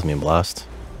take a Cosmic Blast.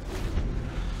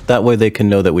 That way they can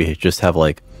know that we just have,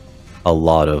 like, a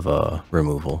lot of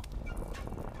removal.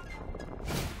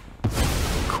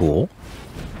 Cool.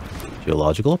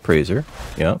 Geological Appraiser.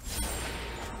 Yep.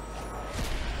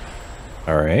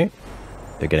 Alright.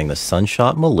 They're getting the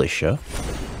Sunshot Militia.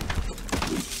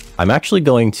 I'm actually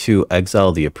going to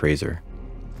exile the Appraiser.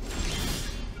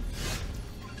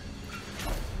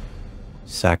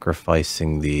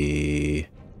 Sacrificing the...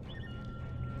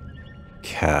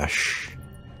 cash.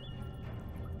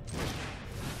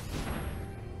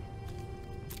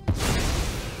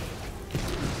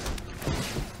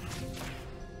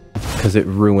 Because it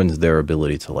ruins their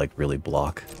ability to, like, really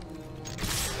block.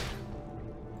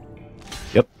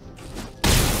 Yep.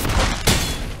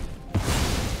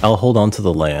 I'll hold on to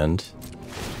the land.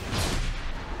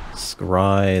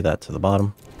 Scry that to the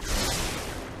bottom.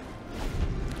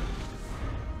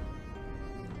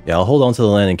 Yeah, I'll hold on to the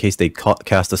land in case they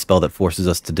cast a spell that forces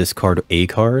us to discard a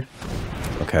card.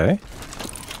 Okay.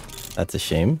 That's a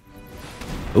shame.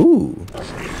 Ooh.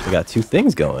 We got two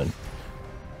things going.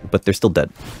 But they're still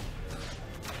dead.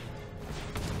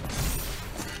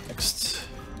 Next.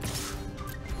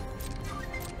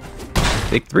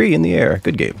 Take 3 in the air.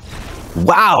 Good game.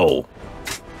 Wow!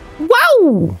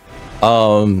 Wow!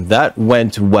 That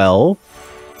went well.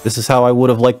 This is how I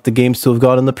would have liked the games to have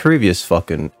gone in the previous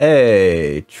fucking...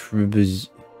 Hey, Trinzimfreet?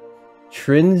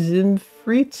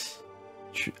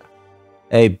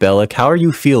 Hey, Bellic, how are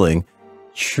you feeling?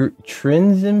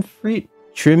 Trinzimfreet?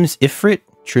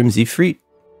 Trimzifreet?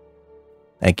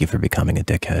 Thank you for becoming a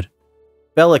dickhead.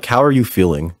 Bellic, how are you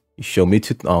feeling? You show me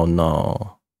to... Oh,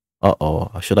 no.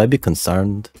 Uh-oh. Should I be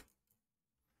concerned?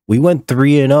 We went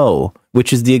 3-0,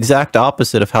 which is the exact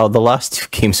opposite of how the last 2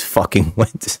 games fucking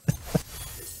went.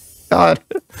 God.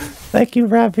 Thank you,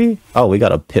 Rappy. Oh, we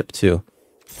got a pip too.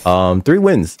 3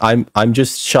 wins. I'm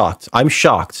just shocked. I'm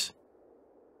shocked.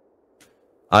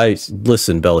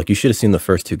 Listen, Bellic, you should have seen the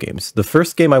first 2 games. The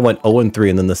first game I went 0-3,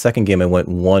 and then the second game I went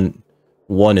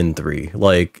 1-3.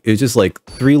 Like, it was just like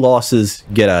 3 losses,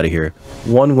 get out of here.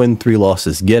 1 win, 3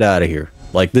 losses, get out of here.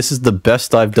 Like, this is the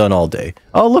best I've done all day.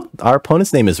 Oh, look, our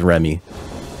opponent's name is Remy.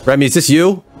 Remy, is this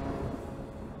you?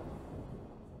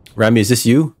 Remy, is this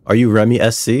you? Are you Remy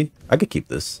SC? I could keep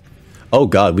this. Oh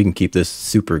god, we can keep this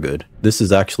super good. This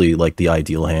is actually like the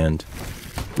ideal hand.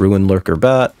 Ruin Lurker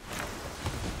Bat.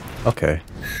 Okay.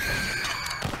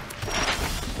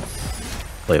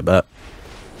 Play a bat.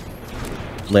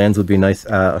 Lands would be nice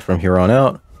from here on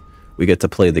out. We get to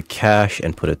play the cash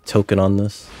and put a token on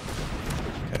this.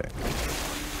 Okay.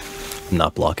 I'm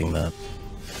not blocking that.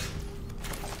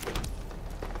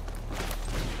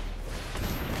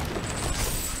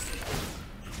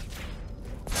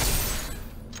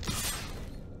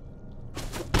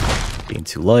 Gain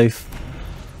 2 life.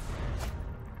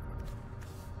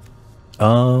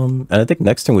 And I think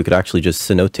next turn we could actually just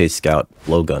Cenote Scout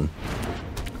Blowgun.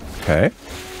 Okay.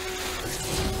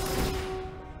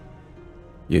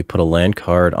 You put a land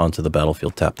card onto the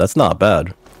battlefield tap. That's not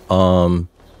bad.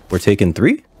 We're taking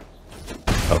 3?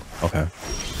 Oh, okay.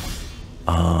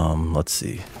 Let's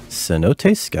see.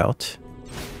 Cenote Scout.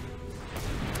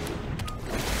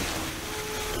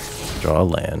 Draw a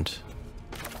land.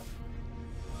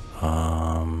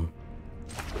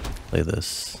 Play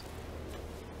this.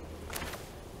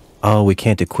 Oh, we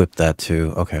can't equip that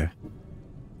too. Okay.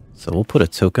 So we'll put a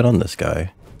token on this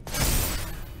guy.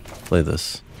 Play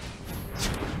this.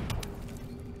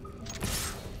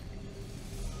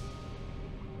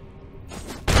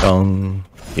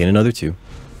 Gain another 2.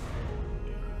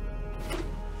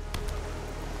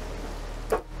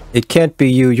 It can't be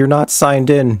you. You're not signed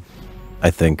in.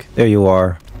 I think. There you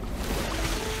are.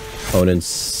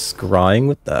 Opponent's scrying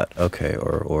with that. Okay,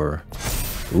 or...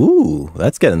 Ooh,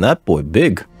 that's getting that boy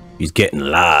big. He's getting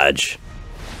large.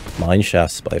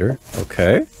 Mineshaft Spider.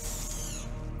 Okay.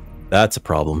 That's a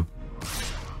problem.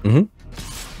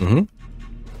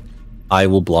 I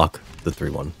will block the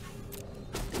 3-1.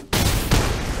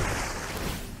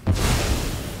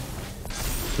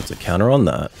 Puts a counter on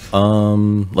that.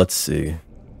 Let's see.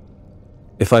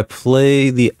 If I play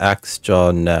the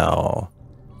Axejaw now,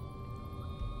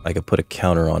 I could put a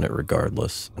counter on it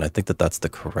regardless. And I think that that's the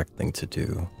correct thing to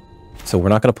do. So we're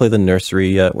not going to play the Nursery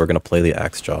yet. We're going to play the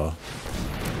Axejaw.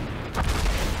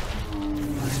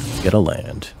 Get a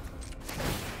land.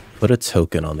 Put a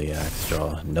token on the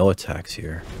Axejaw. No attacks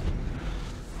here.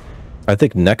 I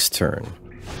think next turn.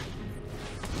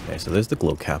 Okay, so there's the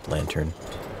Glow Cap Lantern.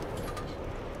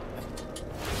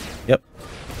 Yep.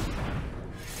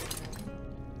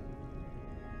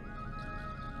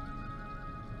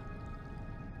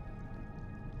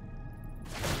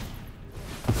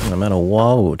 I'm at a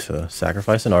wall to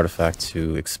sacrifice an artifact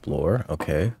to explore.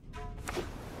 Okay.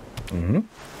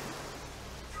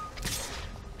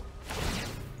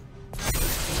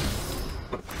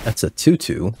 That's a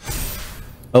 2/2.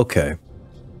 Okay.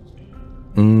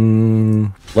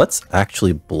 Let's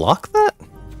actually block that?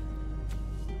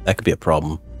 That could be a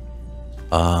problem.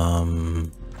 I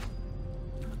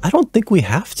don't think we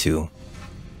have to.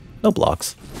 No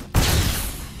blocks.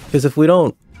 Because if we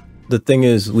don't, the thing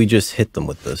is, we just hit them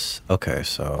with this. Okay,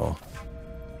 so...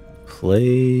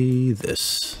 Play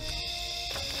this.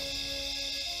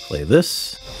 Play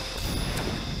this.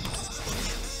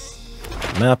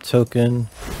 Map token.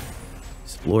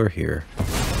 Explore here.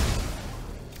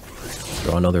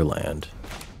 Draw another land.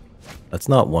 That's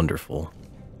not wonderful.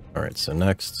 Alright, so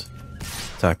next.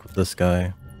 Attack with this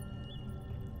guy.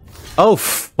 Oh,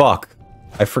 fuck!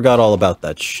 I forgot all about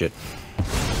that shit.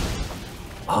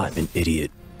 Oh, I'm an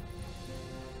idiot.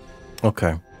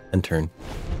 Okay, end turn.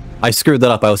 I screwed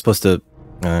that up. I was supposed to...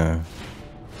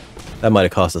 that might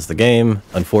have cost us the game,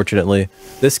 unfortunately.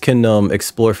 This can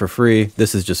explore for free.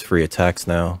 This is just free attacks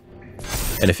now.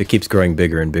 And if it keeps growing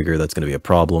bigger and bigger, that's going to be a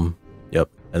problem. Yep.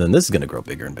 And then this is going to grow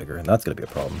bigger and bigger, and that's going to be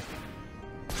a problem.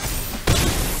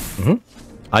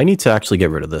 I need to actually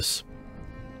get rid of this.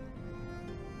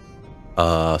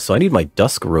 So I need my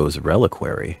Dusk Rose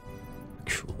Reliquary,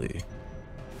 actually.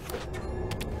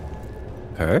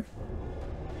 Okay.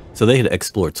 So they had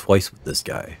explored twice with this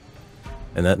guy.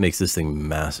 And that makes this thing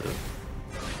massive.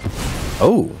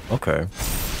 Oh, okay.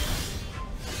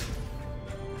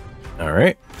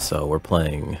 Alright, so we're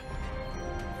playing...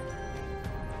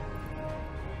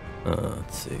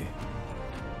 let's see.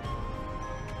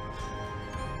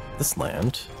 This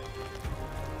land.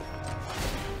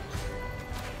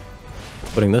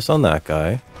 Putting this on that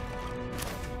guy.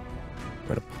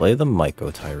 We're going to play the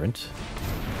Myco Tyrant.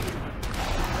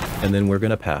 And then we're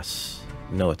going to pass.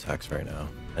 No attacks right now.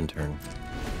 End turn.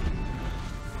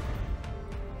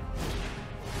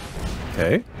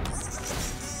 Okay.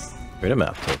 Create a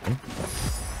map token.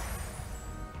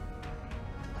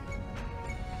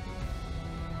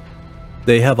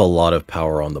 They have a lot of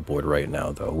power on the board right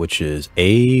now, though, which is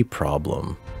a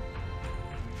problem.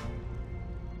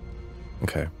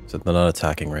 Okay, so they're not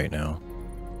attacking right now.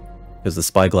 Because the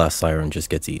Spyglass Siren just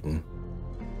gets eaten.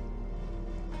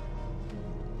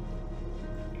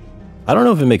 I don't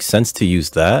know if it makes sense to use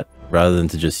that, rather than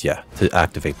to just, yeah, to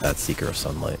activate that Seeker of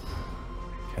Sunlight.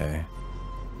 Okay.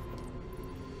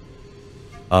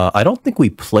 I don't think we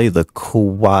play the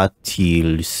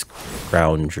Coatil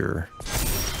Scrounger.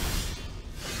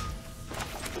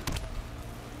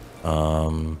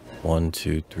 1,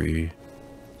 2, 3.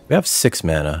 We have 6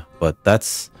 mana, but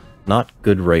that's not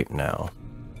good right now.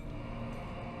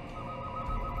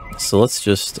 So let's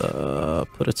just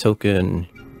put a token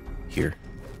here.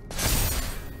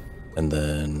 And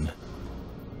then...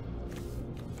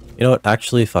 You know what?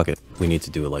 Actually, fuck it. We need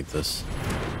to do it like this.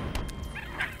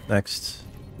 Next.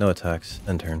 No attacks.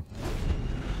 End turn.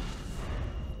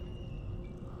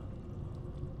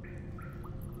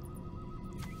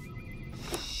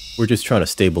 We're just trying to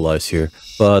stabilize here.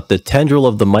 But the Tendril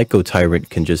of the Myco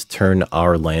Tyrant can just turn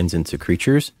our lands into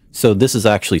creatures. So this is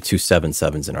actually 2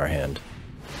 7/7s in our hand.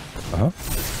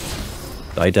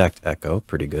 Didact Echo,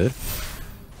 pretty good.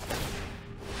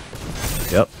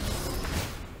 Yep.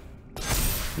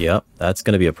 Yep, that's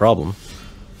going to be a problem.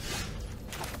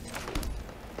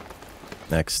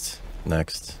 Next.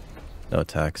 Next. No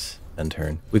attacks. End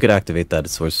turn. We could activate that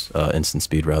at source instant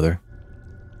speed, rather.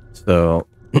 So...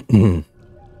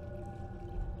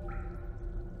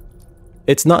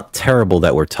 It's not terrible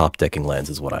that we're top-decking lands,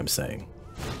 is what I'm saying.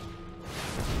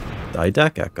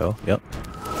 Didact Echo, yep.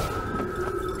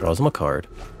 Draws him a card.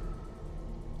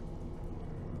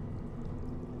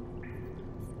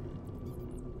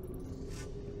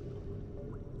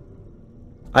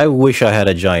 I wish I had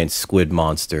a giant squid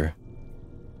monster.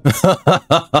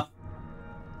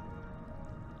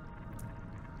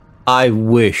 I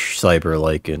wish,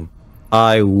 Cyberlycan.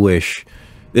 I wish.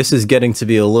 This is getting to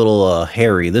be a little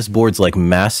hairy. This board's like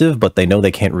massive, but they know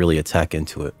they can't really attack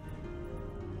into it.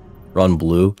 Run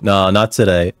blue? No, not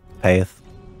today. Path.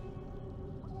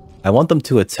 I want them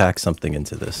to attack something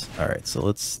into this. Alright, so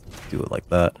let's do it like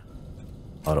that.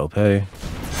 Auto pay.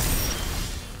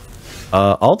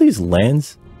 All these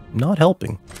lands not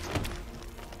helping.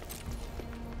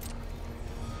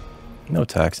 No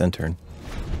attacks, end turn.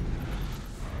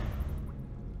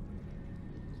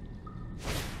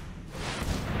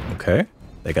 Okay,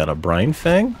 they got a Brine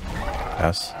Fang.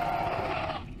 Pass.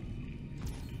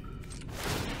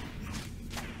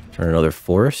 Turn another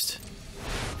forest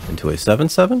into a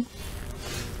 7/7.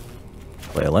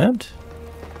 Play a land.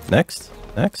 Next,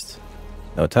 next.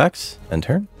 No attacks. End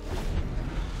turn.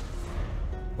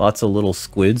 Lots of little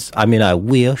squids. I mean, I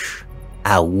wish.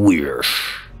 I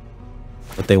wish.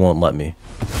 But they won't let me.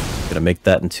 Gonna make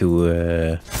that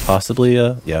into possibly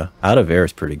yeah. Out of air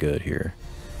is pretty good here.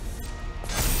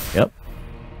 Yep.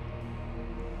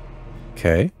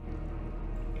 Okay.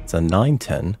 It's a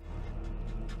 9/10.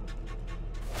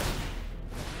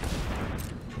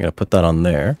 I'm gonna put that on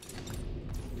there.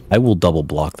 I will double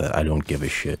block that. I don't give a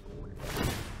shit.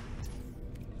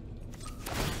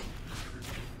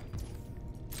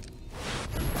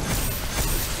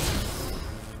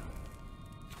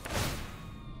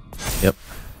 Yep.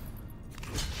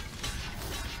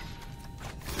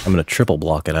 I'm gonna triple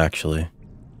block it, actually.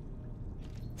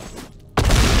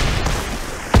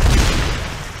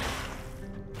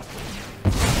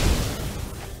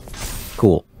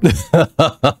 Cool.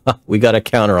 We got a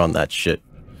counter on that shit.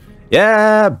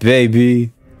 Yeah,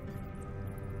 baby.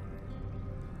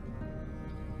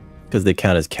 Because they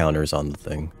count as counters on the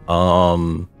thing.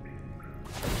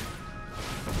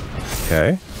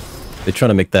 Okay. They're trying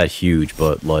to make that huge,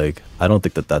 but like, I don't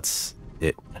think that that's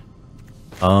it.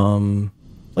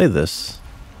 Play this.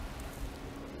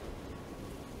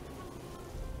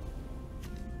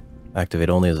 Activate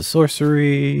only as a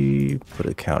sorcery. Put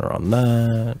a counter on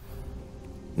that.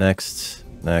 Next,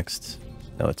 next.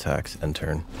 No attacks. End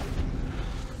turn.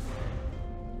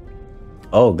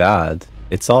 Oh god.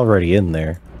 It's already in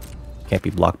there. Can't be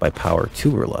blocked by power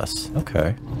 2 or less.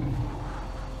 Okay.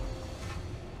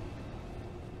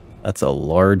 That's a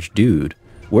large dude.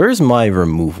 Where's my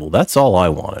removal? That's all I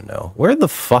want to know. Where the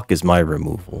fuck is my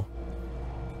removal?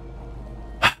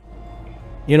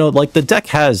 You know, like, the deck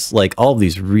has, like, all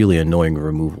these really annoying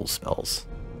removal spells.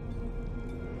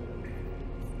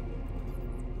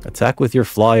 Attack with your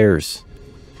flyers.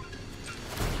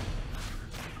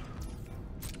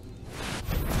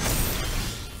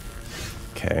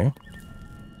 Okay.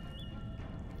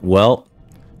 Well,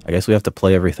 I guess we have to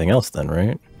play everything else then,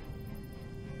 right?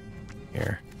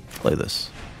 Here, play this.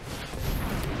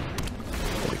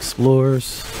 It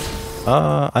explores.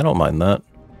 I don't mind that.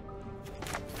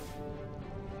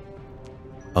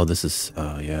 Oh, this is,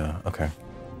 yeah, okay.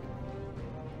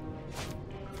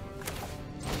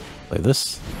 Play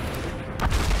this.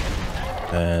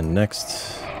 And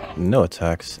next, no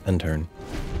attacks, end turn.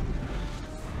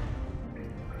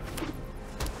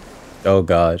 Oh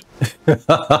god.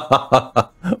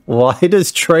 Why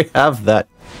does Trey have that?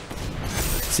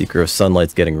 Seeker of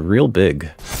Sunlight's getting real big.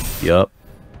 Yup.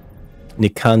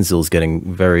 Nikanzil's getting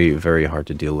very, very hard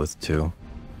to deal with too.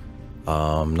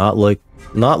 Not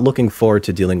looking forward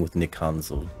to dealing with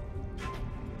Nikanzil.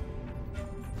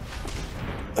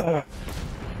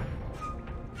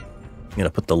 I'm gonna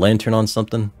put the lantern on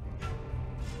something.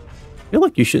 I feel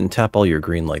like you shouldn't tap all your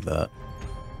green like that.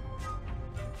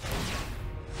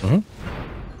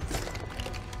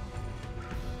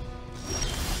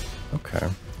 Okay.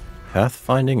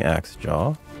 Pathfinding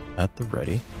Axejaw at the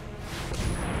ready.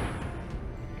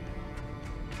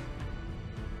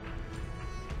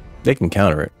 They can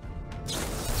counter it.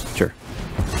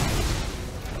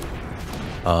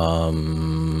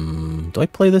 Do I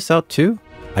play this out too?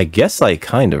 I guess I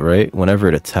kind of, right? Whenever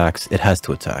it attacks, it has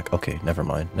to attack. Okay, never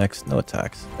mind. Next, no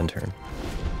attacks. End turn.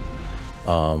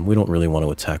 We don't really want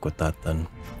to attack with that then.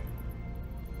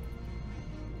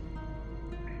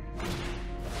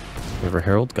 River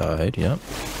Herald Guide, yep.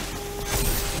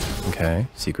 Okay,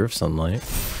 Seeker of Sunlight.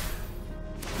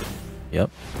 Yep.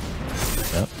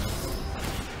 Yep.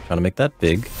 Trying to make that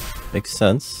big. Makes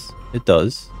sense. It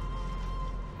does.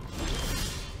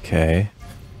 Okay.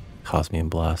 Cosmian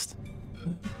Blast.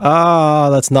 Ah,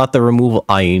 that's not the removal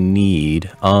I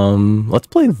need. Let's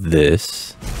play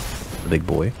this. The big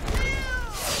boy.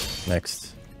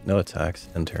 Next. No attacks.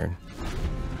 End turn.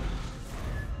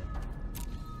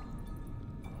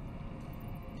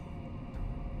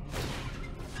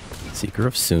 Seeker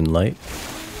of Soonlight.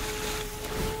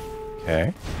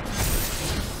 Okay.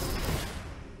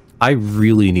 I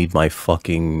really need my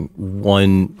fucking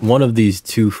one of these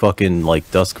two fucking like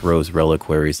Dusk Rose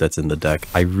reliquaries that's in the deck.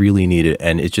 I really need it,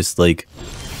 and it's just like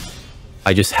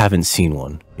I just haven't seen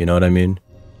one. You know what I mean?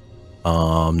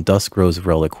 Dusk Rose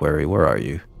reliquary, where are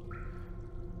you?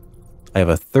 I have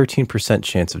a 13%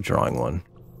 chance of drawing one.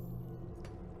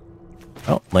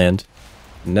 Oh, land.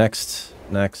 Next.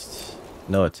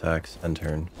 No attacks. End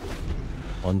turn.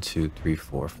 1, 2, 3,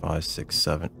 4, 5, 6,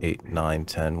 7, 8, 9,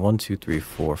 10. 1, 2, 3,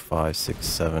 4, 5, 6,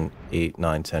 7, 8,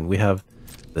 9, 10. We have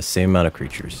the same amount of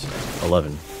creatures.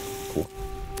 11. Cool.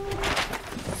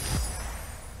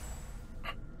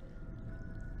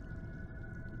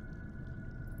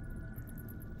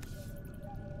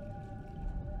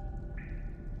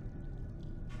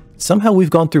 Somehow we've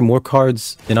gone through more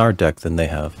cards in our deck than they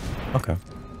have. Okay.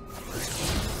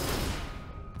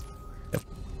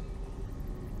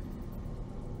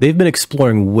 They've been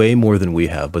exploring way more than we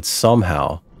have, but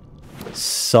somehow,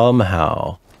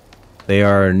 they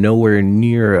are nowhere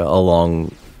near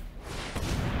along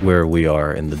where we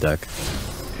are in the deck.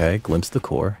 Okay, Glimpse the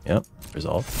Core. Yep,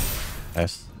 resolve.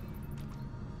 Nice.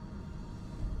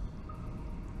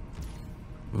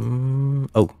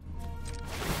 Oh.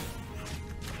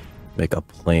 Make up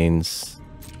planes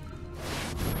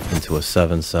into a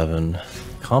 7/7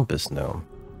 Compass Gnome.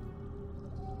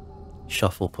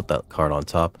 Shuffle, put that card on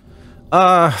top.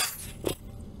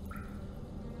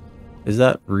 Is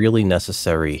that really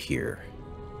necessary here?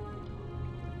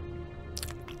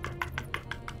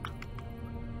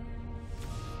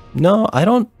 No, I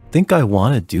don't think I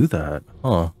want to do that.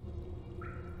 Huh.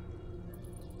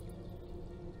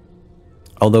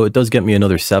 Although it does get me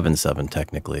another 7/7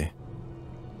 technically.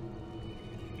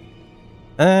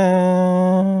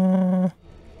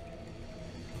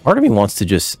 Part of me wants to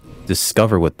just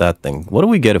discover with that thing. What do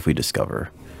we get if we discover?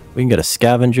 We can get a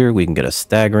Scavenger, we can get a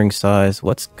Staggering Size.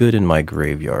 What's good in my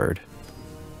graveyard?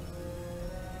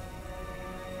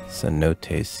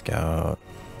 Cenote Scout.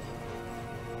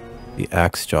 The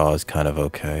Axe Jaw is kind of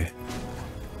okay.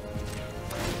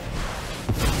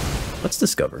 Let's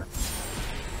discover.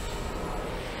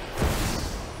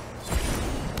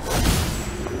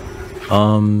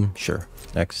 Sure.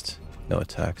 Next. No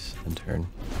attacks. In turn.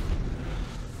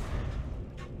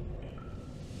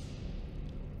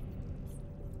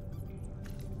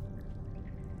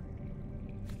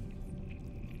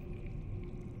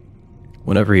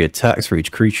 Whenever he attacks for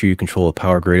each creature, you control a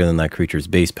power greater than that creature's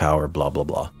base power, blah, blah,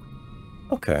 blah.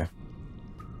 Okay.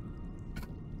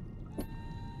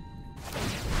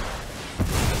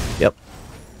 Yep.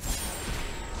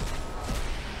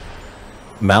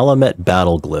 Malamet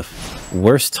Battleglyph.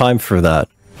 Worst time for that.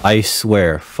 I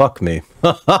swear. Fuck me.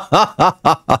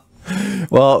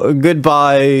 Well,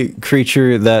 goodbye,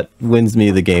 creature that wins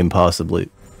me the game, possibly.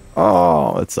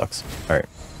 Oh, it sucks. Alright.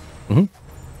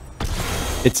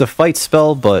 It's a fight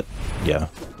spell, but yeah.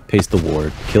 Pays the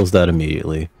ward. Kills that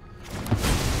immediately.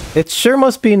 It sure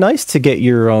must be nice to get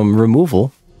your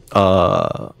removal.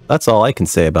 That's all I can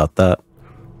say about that.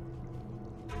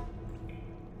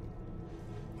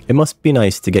 It must be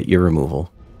nice to get your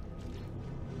removal.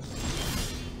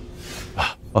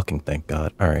 Ah, fucking thank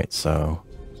God. Alright, so...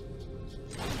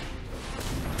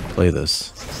 play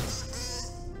this.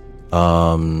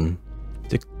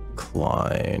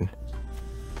 Decline.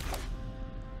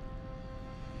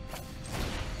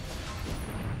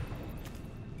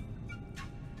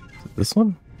 This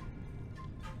one?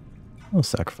 I'll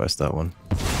sacrifice that one.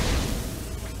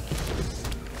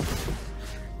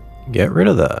 Get rid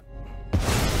of that.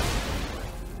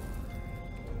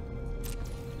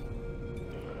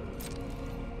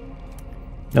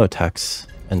 No attacks.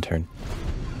 End turn.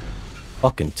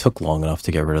 Fucking took long enough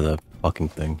to get rid of the fucking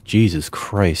thing. Jesus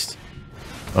Christ.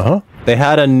 They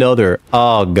had another.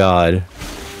 Oh, God.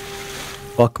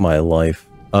 Fuck my life.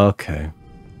 Okay.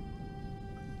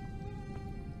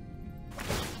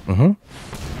 Mm-hmm.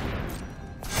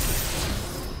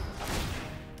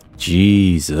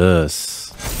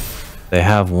 Jesus. They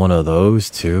have one of those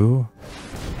too?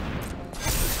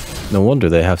 No wonder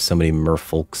they have so many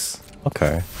merfolks.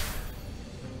 Okay.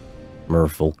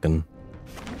 Merfolken.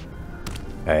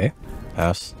 Okay.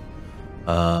 Pass.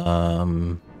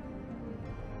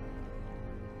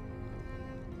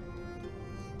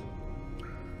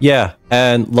 Yeah,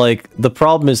 and like the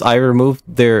problem is I removed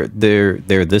their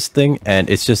this thing and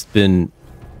it's just been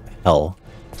hell.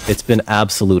 It's been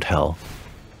absolute hell.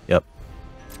 Yep.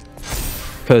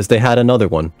 Because they had another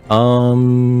one.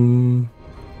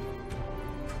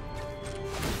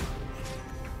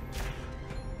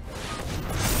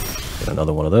 Get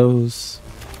another one of those.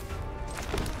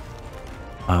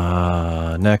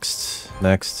 Next.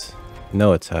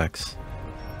 No attacks.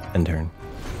 End turn.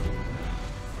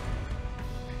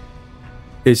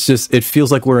 It's just, it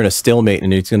feels like we're in a stalemate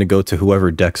and it's going to go to whoever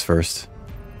decks first.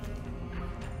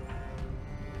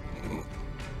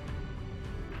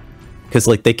 Because,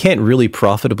 like, they can't really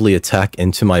profitably attack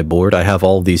into my board. I have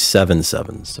all these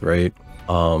 7/7s, right?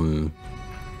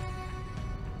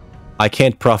 I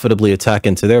can't profitably attack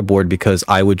into their board because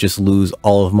I would just lose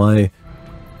all of my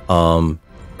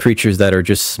creatures that are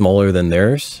just smaller than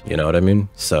theirs. You know what I mean?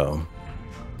 So,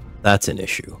 that's an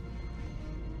issue.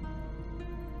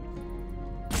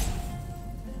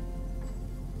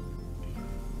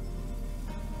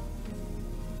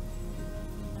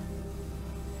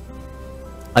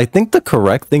 I think the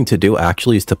correct thing to do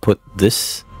actually is to put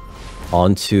this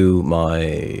onto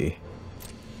my...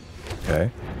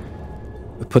 Okay.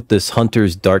 Put this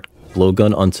Hunter's Dart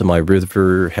blowgun onto my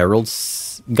River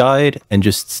Herald's guide and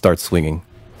just start swinging.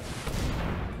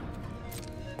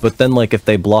 But then, like, if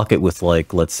they block it with,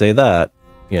 like, let's say that,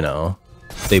 you know,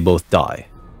 they both die,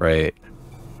 right?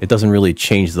 It doesn't really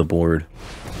change the board.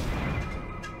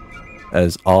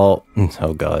 As all...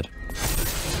 Oh, God.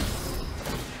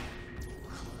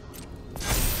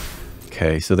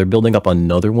 Okay, so they're building up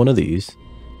another one of these.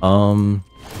 Wait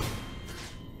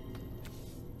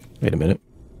a minute.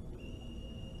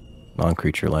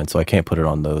 Non-creature line, so I can't put it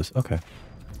on those. Okay.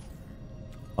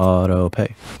 Auto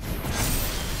pay.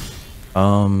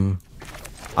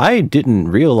 I didn't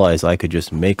realize I could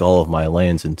just make all of my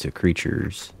lands into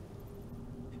creatures.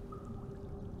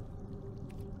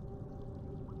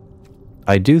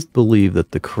 I do believe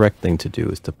that the correct thing to do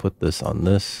is to put this on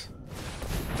this.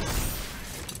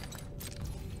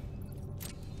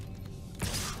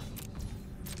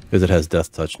 Because it has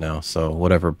Death Touch now, so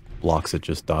whatever blocks it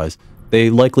just dies. They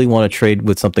likely want to trade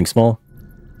with something small.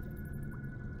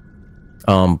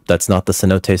 That's not the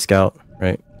Cenote Scout,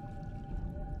 right?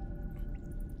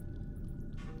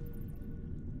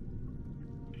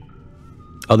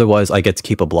 Otherwise, I get to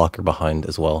keep a blocker behind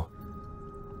as well.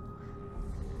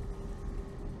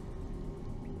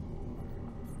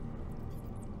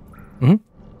 Mm-hmm.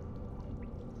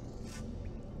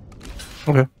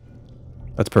 Okay.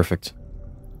 That's perfect.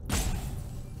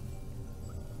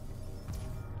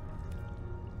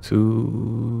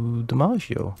 To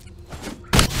DiMaggio.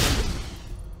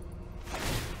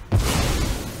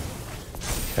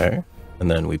 Okay, and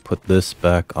then we put this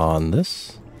back on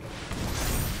this.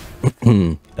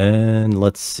 And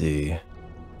let's see. I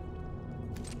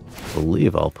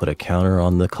believe I'll put a counter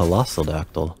on the Colossal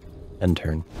Dactyl. End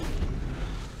turn.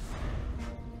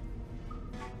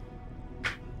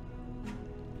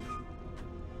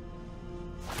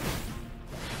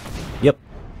 Yep.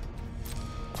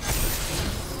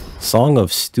 Song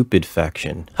of Stupid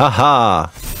Faction. Haha!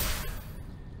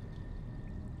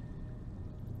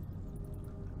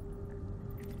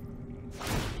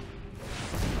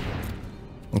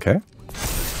 Okay.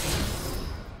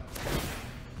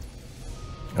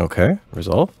 Okay,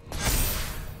 resolve.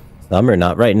 Summer,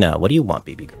 not right now. What do you want,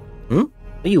 baby girl? Hmm?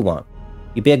 What do you want?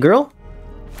 You be a girl?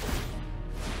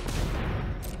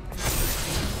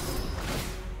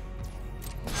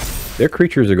 Their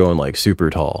creatures are going, like, super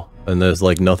tall. And there's,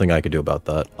 like, nothing I could do about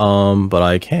that. But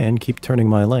I can keep turning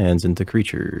my lands into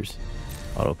creatures.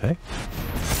 Auto pay.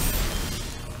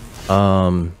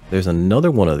 There's another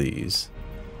one of these.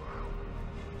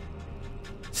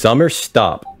 Summer,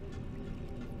 stop.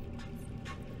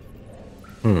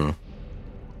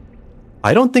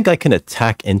 I don't think I can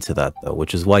attack into that, though,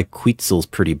 which is why Quetzal's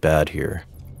pretty bad here.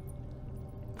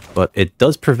 But it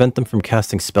does prevent them from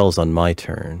casting spells on my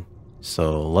turn.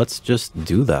 So let's just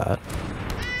do that.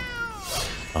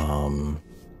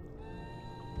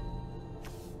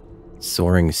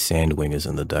 Soaring Sandwing is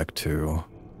in the deck, too.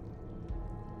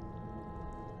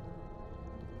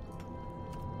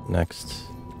 Next.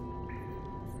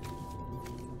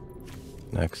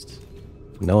 Next.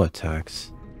 No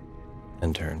attacks.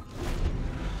 End turn.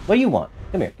 What do you want?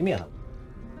 Come here, give me a hug.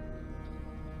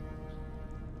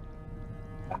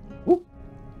 Woo.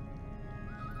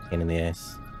 Pain in the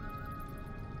ass.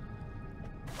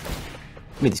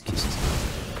 Give me these kisses.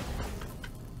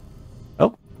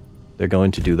 Oh, they're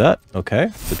going to do that. Okay,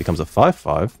 so it becomes a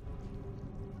 5/5.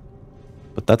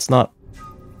 But that's not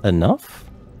enough?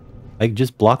 I could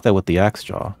just block that with the Axe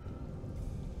Jaw.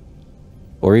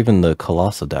 Or even the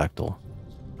Colossodactyl.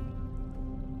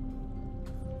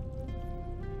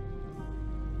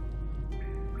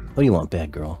 What do you want,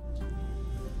 bad girl?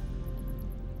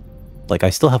 Like, I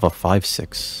still have a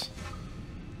 5/6.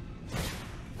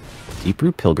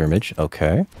 Deep-Root Pilgrimage,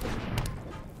 okay.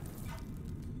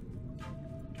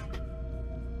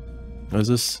 What is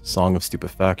this? Song of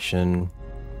Stupefaction.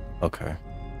 Okay.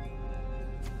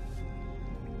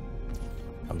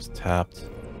 Comes tapped.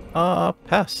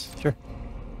 Pass. Sure.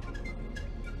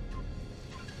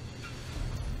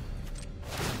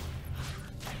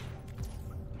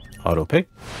 Auto pay.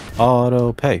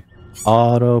 Auto pay.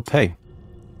 Auto pay.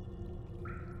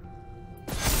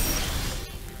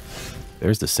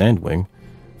 There's the Sandwing.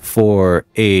 4,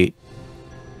 8,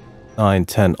 9,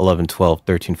 10, 11, 12,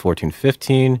 13, 14,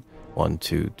 15. 1,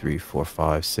 2, 3, 4,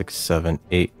 5, 6, 7,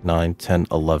 8, 9, 10,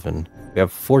 11. We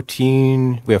have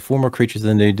 14. We have 4 more creatures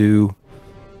than they do.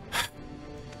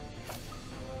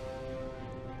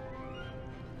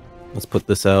 Let's put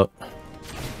this out.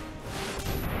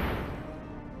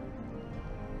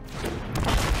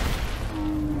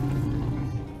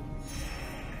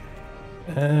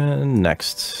 And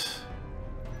next.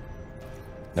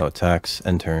 No attacks.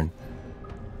 End turn.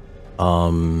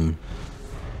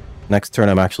 Next turn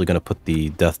I'm actually going to put the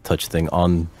Death Touch thing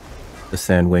on the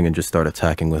Sandwing and just start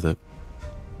attacking with it.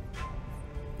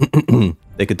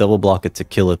 They could double block it to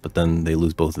kill it, but then they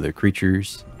lose both of their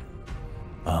creatures.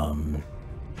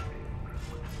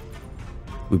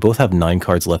 We both have 9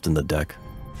 cards left in the deck.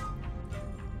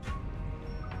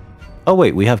 Oh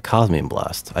wait, we have Cosmian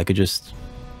Blast. I could just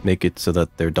make it so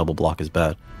that their double block is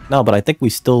bad. No, but I think we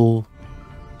still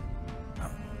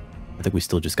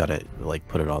just gotta like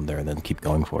put it on there and then keep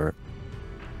going for it.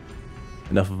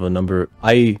 Enough of a number.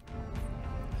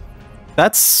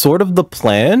 That's sort of the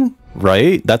plan,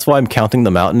 right? That's why I'm counting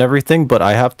them out and everything, but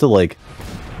I have to like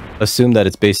assume that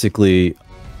it's basically,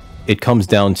 it comes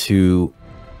down to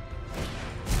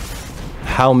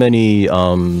how many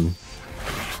of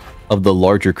the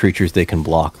larger creatures they can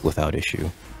block without issue.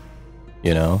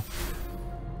 You know?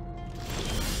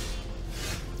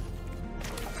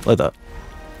 Like that.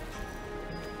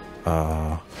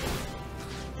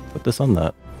 Put this on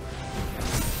that.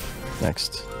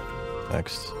 Next.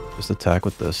 Next. Just attack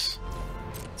with this.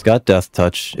 It's got Death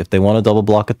Touch. If they want to double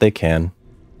block it, they can.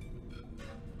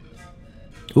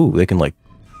 Ooh, they can like...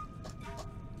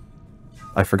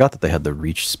 I forgot that they had the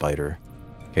Reach Spider.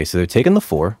 Okay, so they're taking the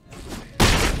 4.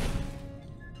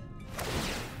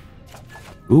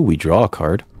 Ooh, we draw a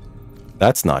card.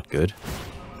 That's not good.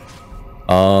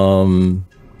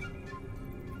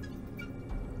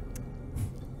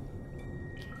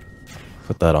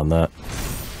 Put that on that.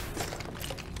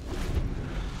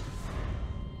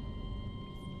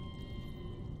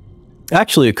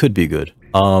 Actually, it could be good.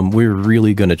 We're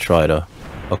really gonna try to...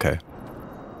 Okay.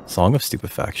 Song of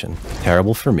Stupefaction.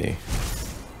 Terrible for me.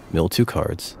 Mill 2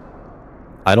 cards.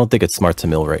 I don't think it's smart to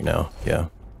mill right now. Yeah.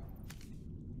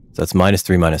 So that's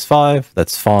 -3, -5.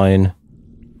 That's fine.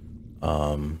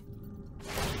 We're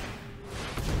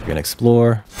gonna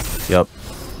explore. Yep.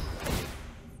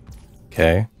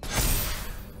 Okay.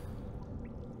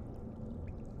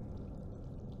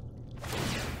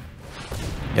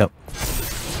 Yep.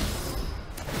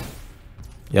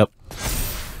 Yep.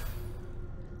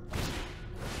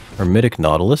 Hermetic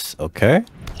Nautilus. Okay.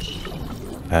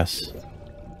 Pass.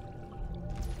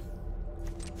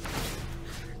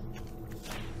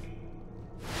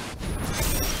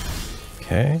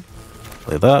 Okay.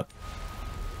 Play that.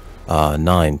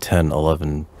 9, 10,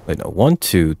 11. Wait, no. 1,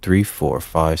 2, 3, 4,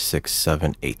 5, 6,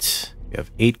 7, 8. We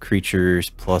have 8 creatures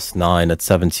plus 9 at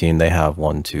 17. They have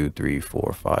 1, 2, 3,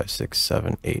 4, 5, 6,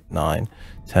 7, 8, 9,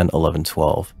 10, 11,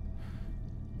 12.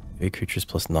 8 creatures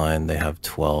plus 9. They have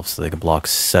 12, so they can block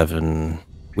 7.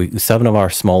 7 of our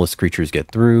smallest creatures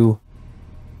get through.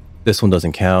 This one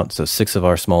doesn't count, so 6 of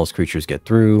our smallest creatures get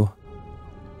through.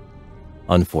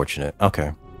 Unfortunate.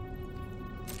 Okay.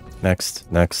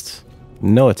 Next, next.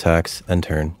 No attacks. End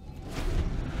turn.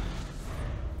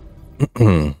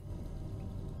 Okay,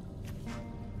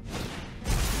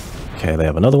 they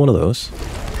have another one of those.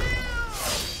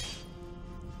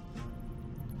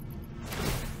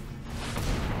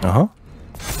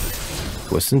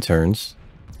 Twists and turns.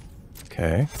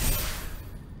 Okay.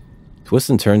 Twists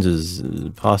and turns is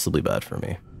possibly bad for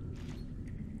me.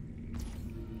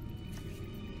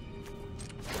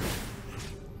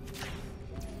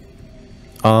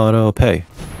 Auto pay.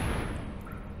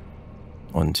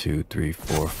 1, 2, 3,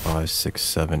 4, 5, 6,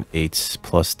 7, 8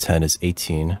 plus 10 is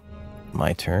 18.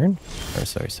 My turn. Or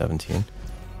sorry, 17.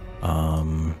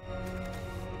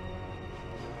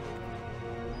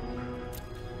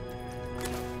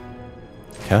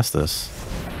 Cast this.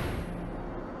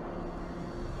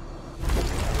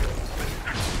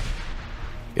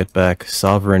 Get back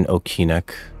Sovereign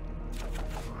Okinek.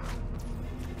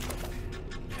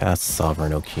 Cast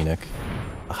Sovereign Okinek.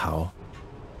 How?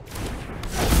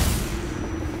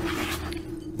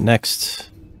 Next.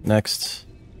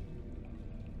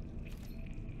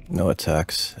 No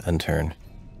attacks. End turn.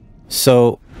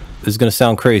 So, this is gonna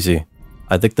sound crazy.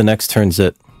 I think the next turn's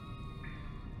it.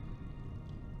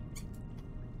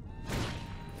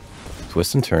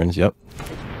 Twists and turns, yep.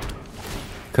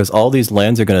 Because all these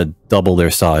lands are gonna double their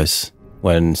size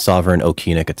when Sovereign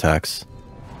Okinek attacks.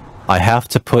 I have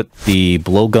to put the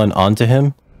blowgun onto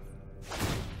him.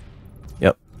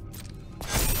 Yep.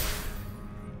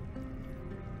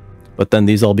 But then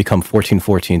these all become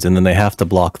 14/14s, and then they have to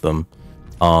block them.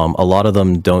 A lot of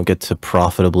them don't get to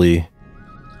profitably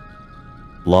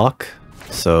block,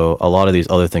 so a lot of these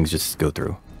other things just go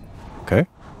through. Okay?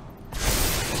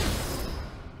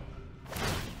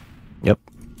 Yep.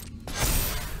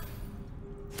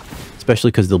 Especially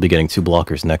because they'll be getting 2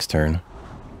 blockers next turn.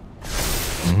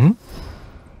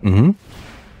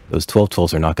 Those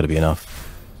 12/12s are not going to be enough.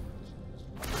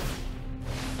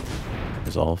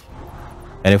 Resolve.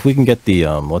 And if we can get the,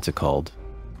 what's it called?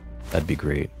 That'd be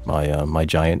great. My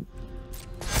giant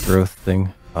growth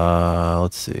thing.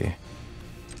 Let's see.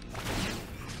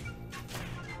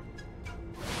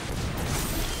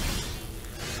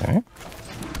 Okay.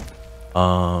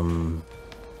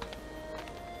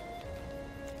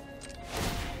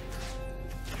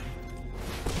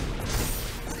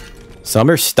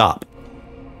 Summer, stop.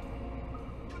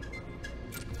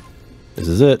 This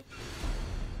is it.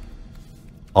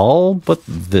 All but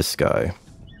this guy.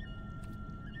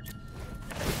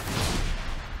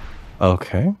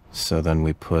 Okay, so then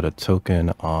we put a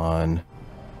token on...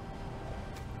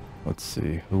 Let's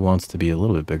see, who wants to be a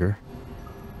little bit bigger?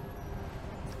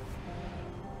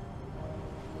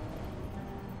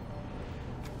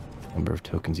 Number of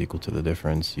tokens equal to the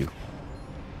difference. You.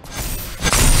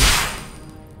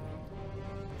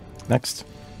 Next.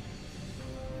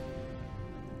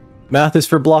 Math is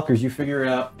for blockers, you figure it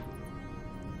out.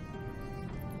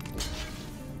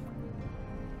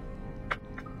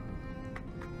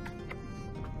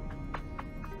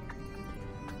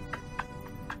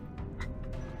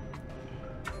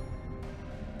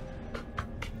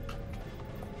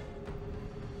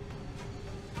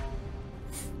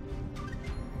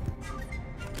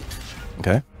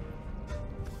 Okay.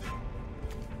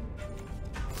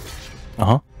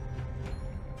 Uh-huh.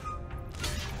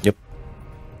 Yep.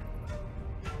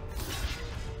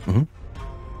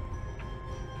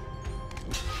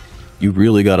 You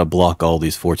really gotta block all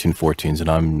these 14/14s,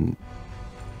 and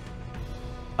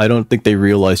I don't think they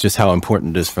realize just how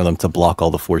important it is for them to block all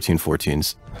the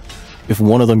 14/14s. If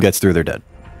one of them gets through, they're dead.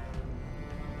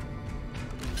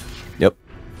 Yep.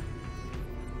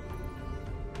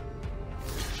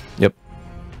 Yep.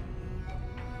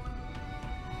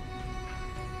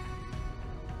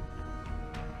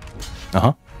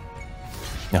 Uh-huh.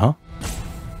 Uh-huh.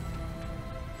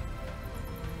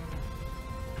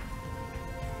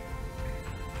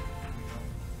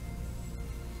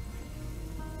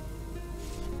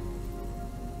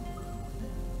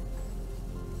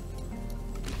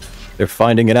 They're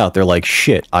finding it out. They're like,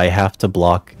 shit, I have to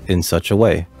block in such a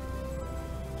way.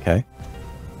 Okay.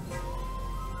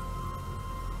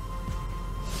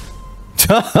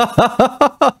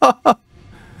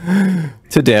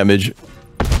 To damage.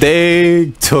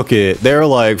 They took it. They're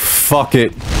like, fuck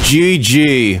it.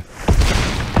 GG.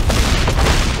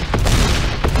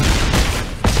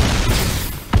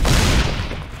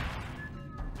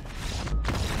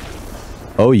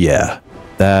 Oh yeah.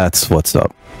 That's what's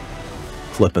up.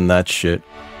 Flipping that shit.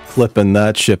 Flipping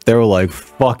that shit. They were like,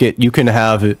 fuck it. You can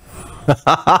have it.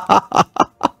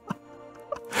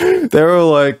 They were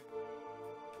like,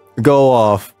 go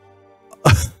off.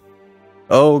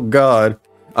 Oh god.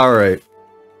 Alright.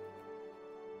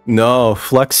 No,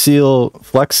 Flex Seal,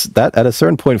 that at a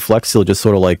certain point, Flex Seal just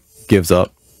sort of like gives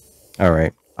up. All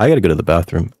right, I gotta go to the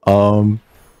bathroom.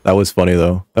 That was funny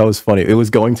though. That was funny. It was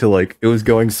going to like, it was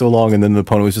going so long, and then the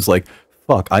opponent was just like,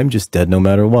 "Fuck, I'm just dead no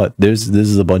matter what." This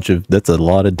is a bunch of, that's a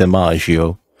lot of damage,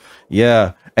 yo.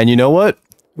 Yeah, and you know what?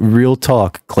 Real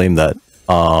talk, claim that.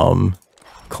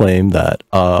 claim that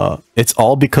it's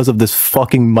all because of this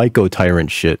fucking Myco Tyrant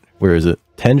shit. Where is it?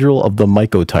 Tendril of the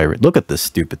Myco Tyrant. Look at this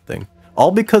stupid thing.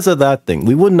 All because of that thing.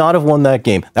 We would not have won that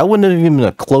game. That wouldn't have even been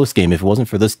a close game if it wasn't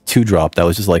for this 2-drop that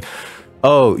was just like,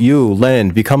 oh, you,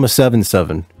 land, become a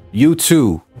 7/7. You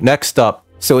too, next up.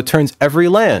 So it turns every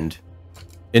land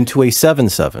into a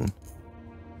 7/7.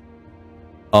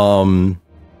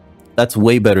 That's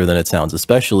way better than it sounds,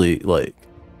 especially, like,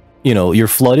 you know, you're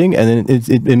flooding, and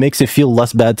it makes it feel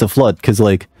less bad to flood, because,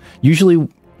 like, usually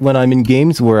when I'm in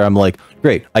games where I'm like,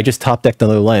 great, I just top-decked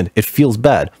another land, it feels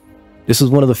bad. This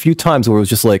is one of the few times where it was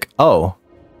just like, oh,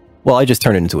 well, I just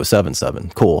turned it into a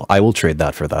 7/7. Cool, I will trade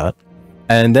that for that.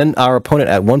 And then our opponent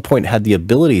at one point had the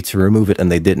ability to remove it,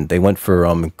 and they didn't. They went for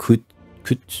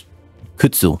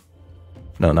Kutsul.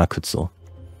 No, not Kutsul.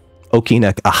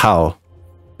 Okinek Ahau.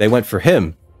 They went for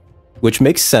him, which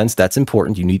makes sense. That's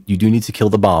important. You do need to kill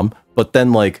the bomb. But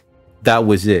then, like, that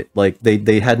was it. Like,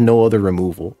 they had no other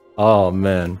removal. Oh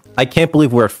man, I can't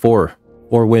believe we're at 4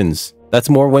 wins. That's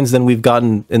more wins than we've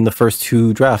gotten in the first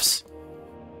 2 drafts.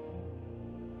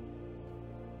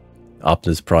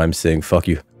 Optimus Prime saying, "Fuck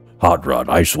you." Hot Rod,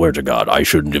 I swear to God, I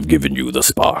shouldn't have given you the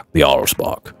spark, the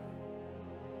Allspark.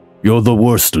 You're the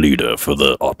worst leader for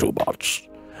the Autobots.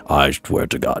 I swear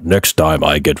to God, next time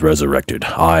I get resurrected,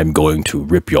 I'm going to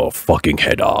rip your fucking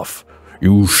head off.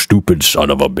 You stupid son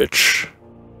of a bitch.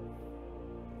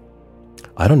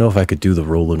 I don't know if I could do the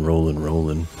rollin'.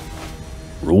 Rollin'.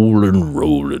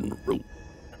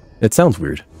 It sounds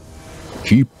weird.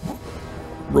 Keep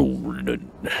rollin'.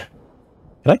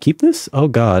 Can I keep this? Oh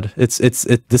god. This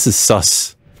is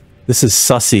sus. This is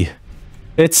sussy.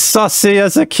 It's sussy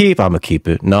as a keep. I'ma keep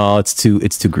it. No, it's too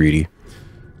greedy.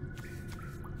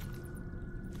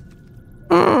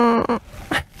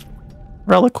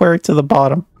 Reliquary to the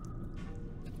bottom.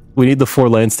 We need the 4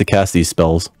 lands to cast these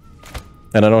spells.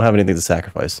 And I don't have anything to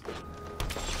sacrifice.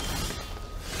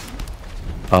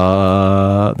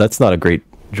 That's not a great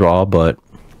draw, but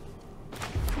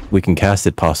we can cast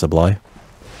it possibly.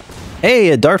 Hey,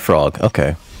 a Dart Frog.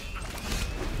 Okay.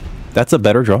 That's a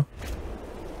better draw.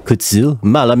 Kutsu,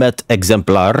 Malamet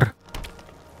Exemplar.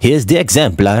 Here's the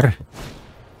Exemplar.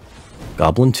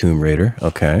 Goblin Tomb Raider.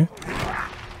 Okay.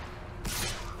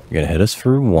 You're gonna hit us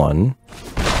for 1.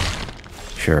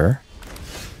 Sure.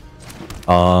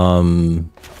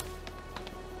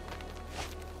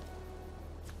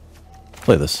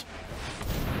 Play this.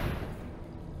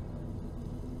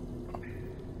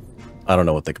 I don't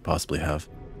know what they could possibly have.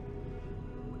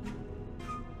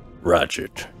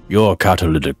 Ratchet, your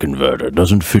catalytic converter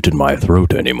doesn't fit in my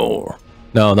throat anymore.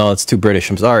 No, it's too British.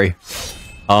 I'm sorry.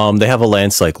 They have a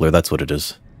land cycler. That's what it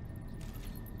is.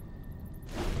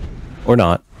 Or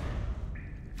not.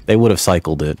 They would have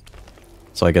cycled it.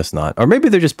 So I guess not. Or maybe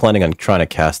they're just planning on trying to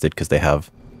cast it because they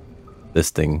have this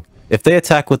thing. If they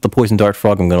attack with the Poison Dart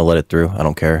Frog, I'm going to let it through. I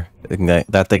don't care. They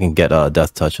can get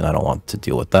Death Touch, and I don't want to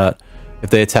deal with that.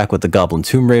 If they attack with the Goblin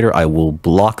Tomb Raider, I will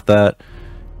block that.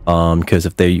 Because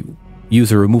if they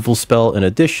use a removal spell in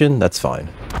addition, that's fine.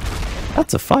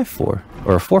 That's a 5/4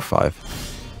 or a 4/5.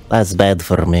 That's bad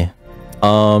for me.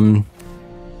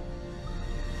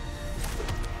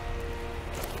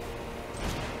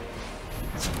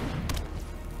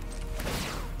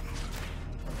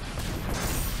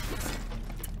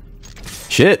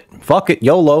 Shit. Fuck it.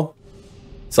 YOLO.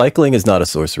 Cycling is not a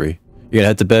sorcery. You're gonna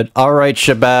head to bed? Alright,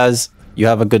 Shabazz. You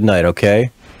have a good night,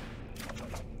 okay?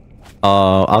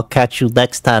 I'll catch you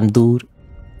next time, dude.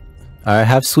 I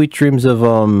have sweet dreams of,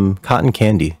 cotton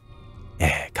candy.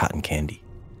 Yeah, cotton candy.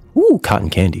 Ooh, cotton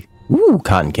candy. Ooh,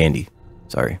 cotton candy.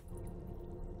 Sorry.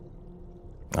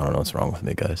 I don't know what's wrong with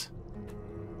me, guys.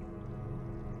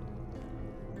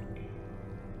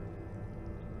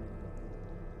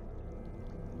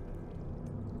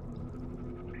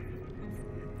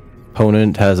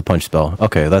 Opponent has a punch spell.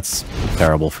 Okay, that's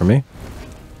terrible for me.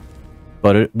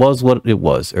 But it was what it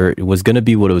was, or it was gonna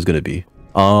be what it was gonna be.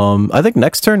 I think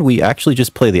next turn we actually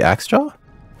just play the Axe Jaw.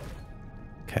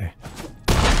 Okay.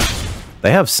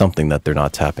 They have something that they're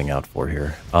not tapping out for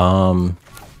here. Although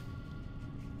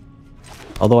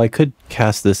I could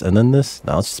cast this and then this.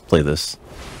 No, let's just play this.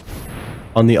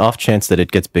 On the off chance that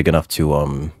it gets big enough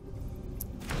to,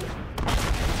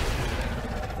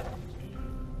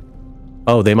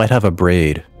 Oh, they might have a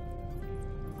braid.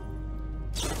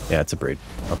 Yeah, it's a braid.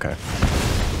 Okay.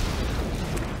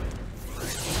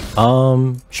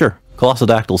 Sure. Colossal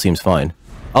Dactyl seems fine.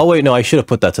 Oh, wait, no, I should have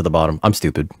put that to the bottom. I'm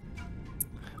stupid.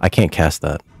 I can't cast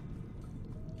that.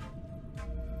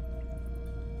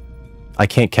 I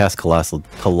can't cast Colossal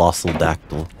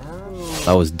Dactyl.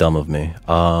 That was dumb of me.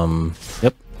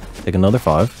 Yep. Take another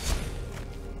 5.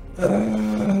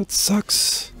 It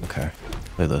sucks. Okay,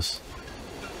 play this.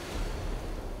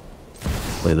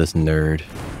 Play this nerd.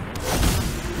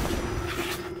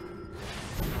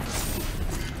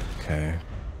 Okay.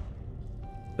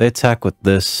 They attack with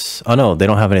this. Oh no, they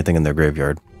don't have anything in their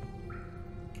graveyard.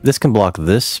 This can block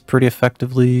this pretty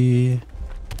effectively.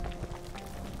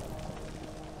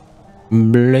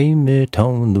 Blame it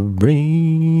on the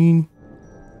rain.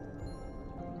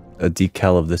 A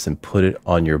decal of this and put it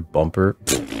on your bumper.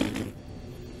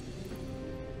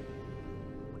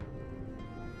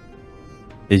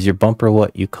 Is your bumper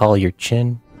what you call your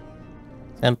chin?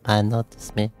 Senpai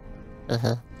noticed me.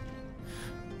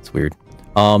 It's weird.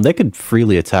 They could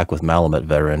freely attack with Malamet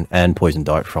Veteran and Poison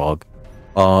Dart Frog.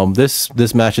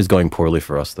 This match is going poorly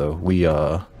for us though. We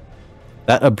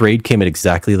that Abrade came at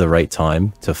exactly the right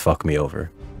time to fuck me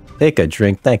over. Take a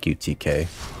drink. Thank you, TK.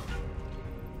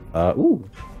 Ooh.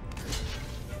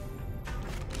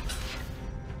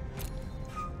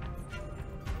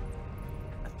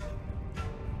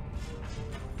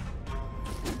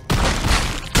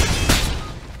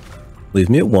 Leave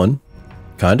me at 1.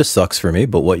 Kinda sucks for me,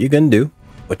 but what you gonna do?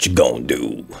 What you gonna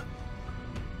do?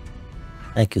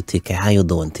 Thank you, TK. How you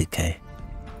doing, TK?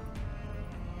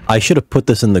 I should have put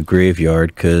this in the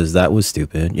graveyard, because that was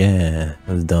stupid. Yeah,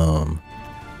 that was dumb.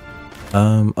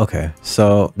 Okay.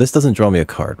 So, this doesn't draw me a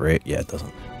card, right? Yeah, it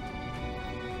doesn't.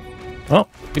 Oh,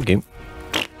 good game.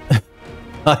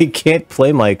 I can't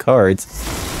play my cards.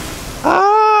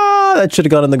 Ah, that should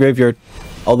have gone in the graveyard.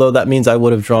 Although that means I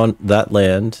would have drawn that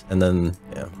land, and then,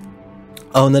 yeah.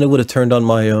 Oh, and then it would have turned on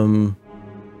my,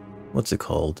 what's it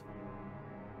called?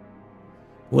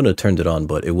 Wouldn't have turned it on,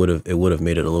 but it would have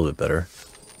made it a little bit better.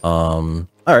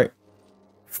 Alright.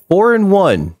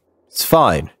 4-1. It's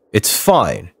fine. It's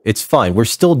fine. It's fine. We're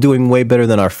still doing way better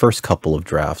than our first couple of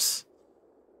drafts.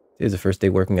 Today's the first day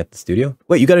working at the studio.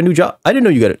 Wait, you got a new job? I didn't know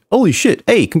you got it. Holy shit.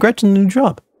 Hey, congrats on the new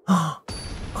job.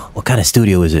 What kind of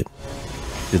studio is it?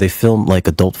 Do they film like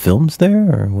adult films there?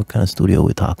 Or what kind of studio are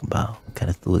we talking about? What kind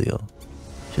of studio?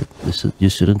 You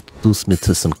should introduce me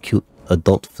to some cute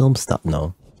adult film stuff.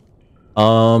 No.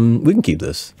 We can keep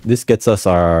this. This gets us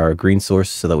our green source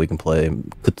so that we can play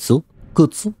Kutsu.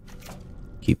 Kutsu.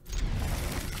 Keep.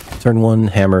 Turn 1,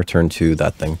 hammer. Turn 2,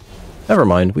 that thing. Never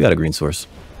mind, we got a green source.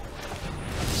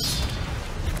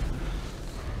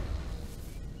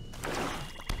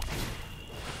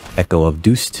 Echo of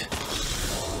Deuced.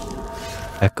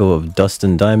 Echo of Dust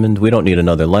and Diamond. We don't need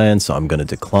another land, so I'm gonna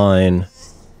decline.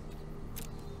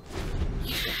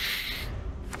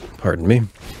 Pardon me.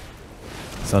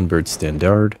 Sunbird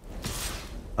Standard.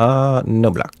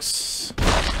 No blocks.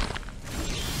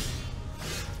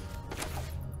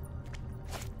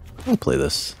 I'll play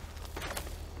this.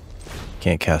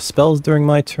 Can't cast spells during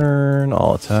my turn.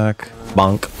 I'll attack.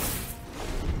 Bonk.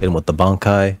 Hit him with the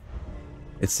Bonkai.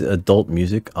 It's adult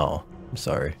music. Oh, I'm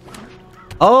sorry.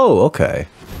 Oh, okay.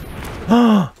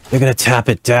 They're gonna tap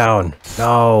it down.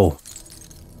 No.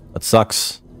 That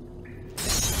sucks.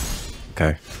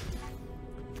 Okay.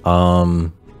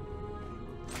 I'm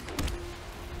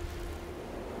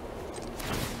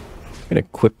gonna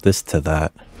equip this to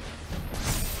that.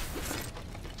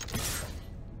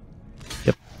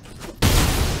 Yep.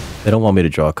 They don't want me to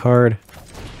draw a card.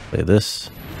 Play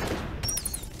this.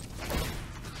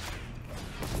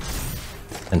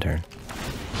 End turn.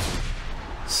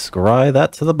 Scry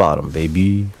that to the bottom,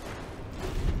 baby.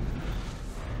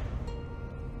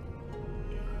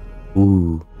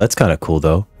 Ooh, that's kind of cool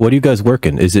though. What are you guys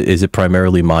working? Is it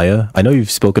primarily Maya? I know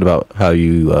you've spoken about how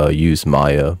you use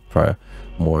Maya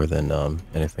more than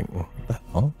anything. What the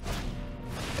hell?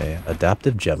 Okay,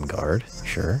 adaptive gem guard,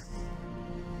 sure.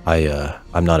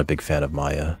 I'm not a big fan of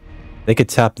Maya. They could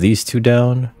tap these two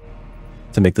down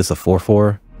to make this a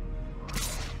 4/4.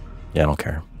 Yeah, I don't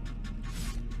care.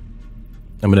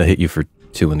 I'm gonna hit you for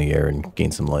 2 in the air and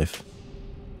gain some life.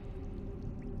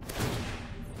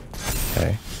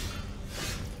 Okay.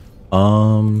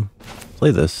 Play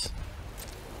this.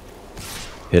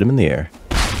 Hit him in the air.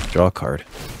 Draw a card.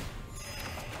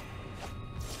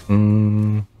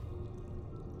 When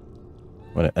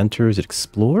it enters, it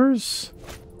explores?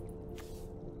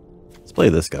 Let's play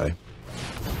this guy.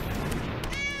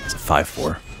 It's a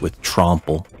 5/4 with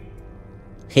Trample.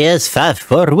 Here's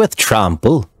 5/4 with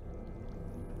Trample.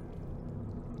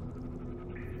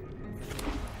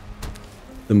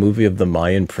 The movie of the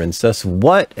Mayan princess?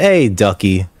 What? Hey,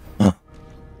 Ducky. Huh.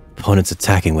 Opponent's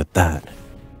attacking with that.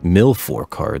 Mill 4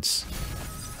 cards.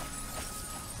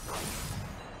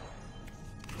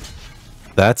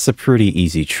 That's a pretty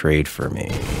easy trade for me.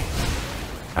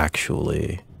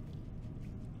 Actually.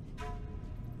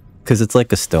 Because it's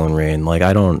like a Stone Rain. Like,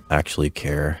 I don't actually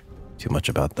care too much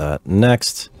about that.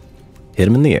 Next, hit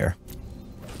him in the air.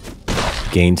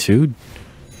 Gain 2.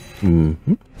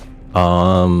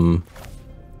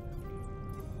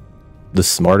 The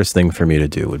smartest thing for me to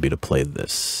do would be to play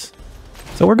this.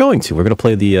 So we're going to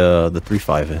play the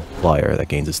 3/5 flyer that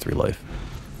gains us 3 life.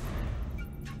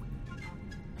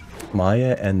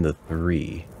 Maya and the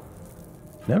 3.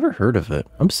 Never heard of it.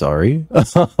 I'm sorry.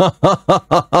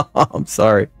 I'm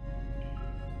sorry.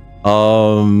 We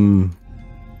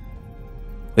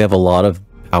have a lot of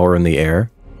power in the air.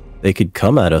 They could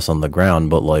come at us on the ground,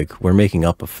 but like we're making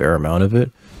up a fair amount of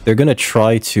it. They're gonna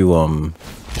try to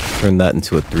turn that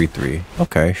into a 3/3.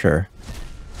 Okay, sure.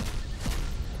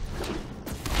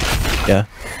 Yeah.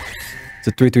 It's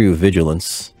a 3/3 with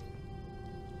vigilance.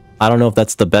 I don't know if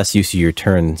that's the best use of your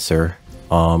turn, sir.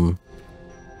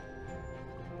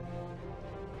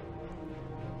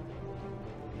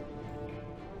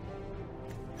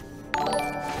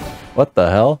 What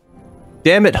the hell?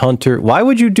 Damn it, Hunter. Why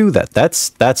would you do that?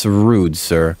 That's rude,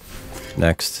 sir.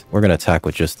 Next, we're gonna attack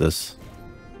with just this.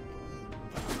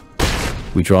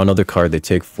 We draw another card, they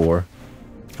take 4.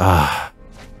 Ah.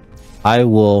 I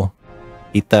will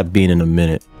eat that bean in a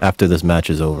minute after this match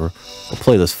is over. We'll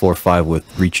play this 4/5 with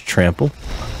Reach Trample.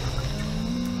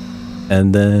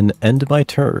 And then end my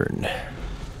turn.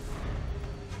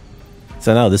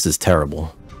 So now this is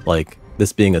terrible. Like,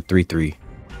 this being a 3/3.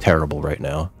 Terrible right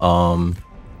now.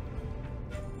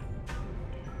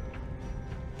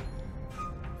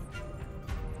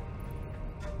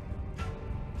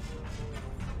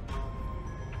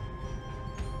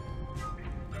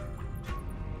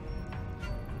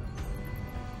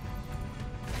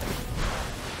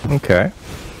 Okay.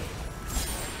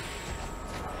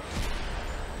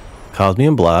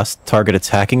 Cosmian Blast. Target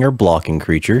attacking or blocking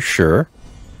creature. Sure.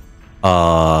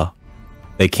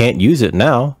 They can't use it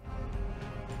now.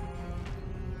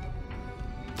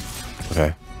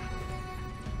 Okay.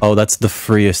 Oh, that's the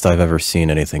freest I've ever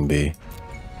seen anything be.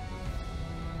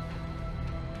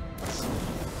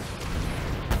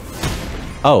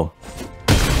 Oh.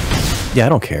 Yeah, I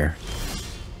don't care.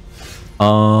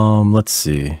 Let's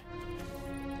see.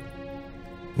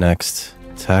 Next,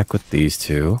 attack with these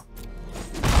 2.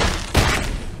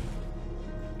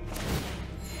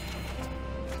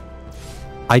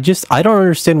 I don't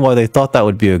understand why they thought that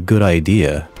would be a good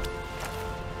idea.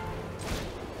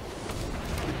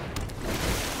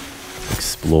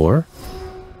 Explore.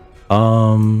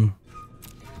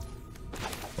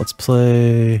 Let's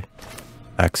play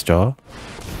Axejaw.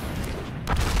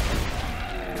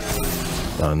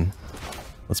 Done.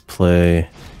 Let's play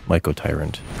Myco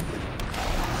Tyrant.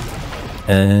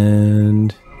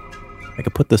 And I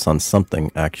could put this on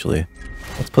something, actually.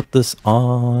 Let's put this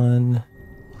on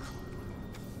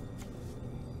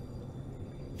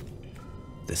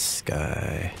this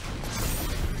guy.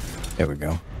 There we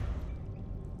go.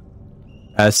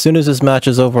 As soon as this match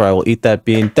is over, I will eat that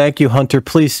bean. Thank you, Hunter.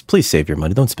 Please save your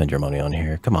money. Don't spend your money on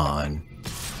here. Come on.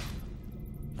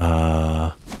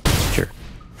 Sure.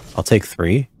 I'll take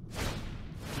 3.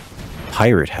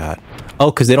 Pirate Hat. Oh,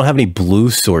 because they don't have any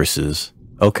blue sources.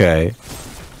 Okay.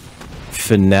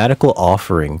 Fanatical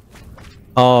Offering.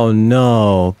 Oh,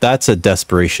 no. That's a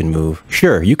desperation move.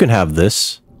 Sure, you can have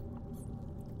this.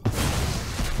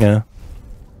 Yeah.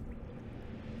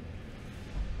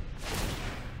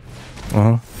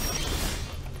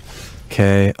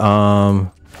 Okay,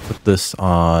 put this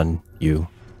on you.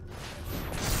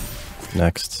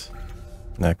 Next.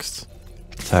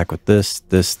 Attack with this.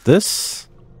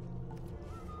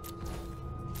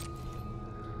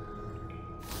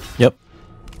 Yep.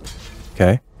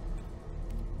 Okay.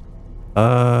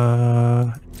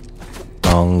 Gong.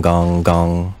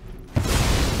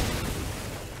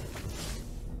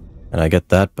 And I get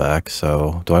that back,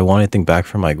 so do I want anything back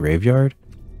from my graveyard?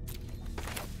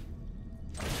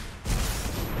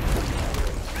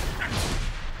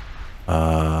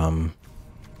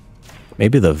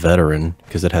 Maybe the Veteran,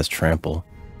 because it has Trample.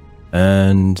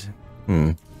 And,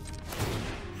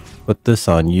 put this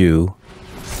on you.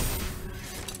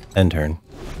 End turn.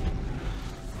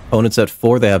 Opponents at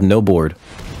 4, they have no board.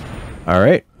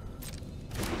 Alright.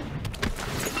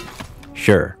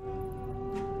 Sure.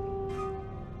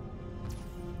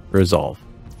 Resolve.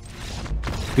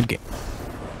 Good game.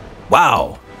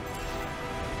 Wow!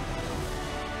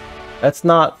 That's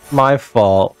not my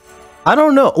fault. I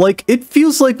don't know, like, it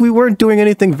feels like we weren't doing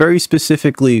anything very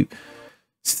specifically,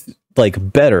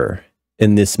 like, better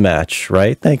in this match,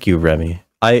 right? Thank you, Remy.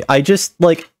 I just,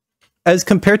 like, as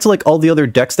compared to, like, all the other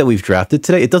decks that we've drafted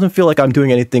today, it doesn't feel like I'm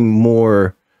doing anything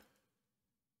more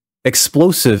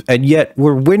explosive, and yet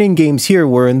we're winning games here,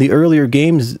 where in the earlier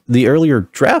games, the earlier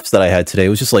drafts that I had today, it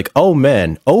was just like, oh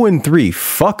man, 0-3,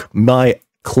 fuck my,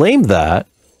 claim that.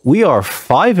 We are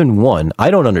 5-1. I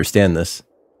don't understand this.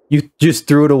 You just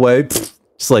threw it away.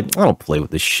 It's like, I don't play with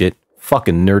this shit.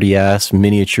 Fucking nerdy ass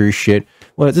miniature shit.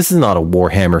 What? This is not a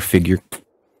Warhammer figure.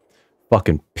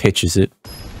 Fucking pitches it.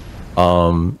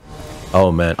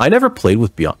 Oh man, I never played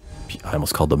with I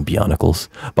almost called them Bionicles.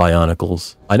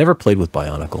 Bionicles. I never played with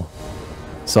Bionicle.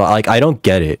 So like, I don't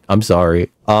get it. I'm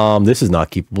sorry. This is not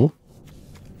keepable.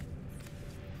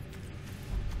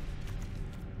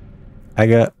 I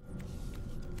get.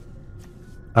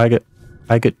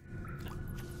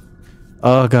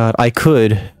 Oh god, I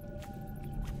could.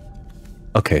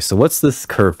 Okay, so what's this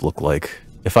curve look like?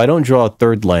 If I don't draw a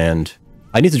third land,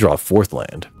 I need to draw a fourth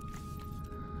land.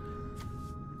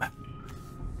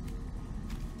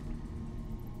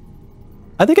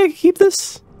 I think I can keep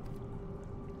this.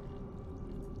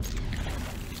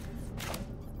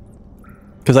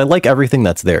 Because I like everything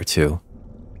that's there too.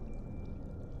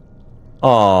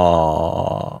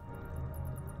 Aww.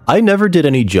 I never did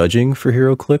any judging for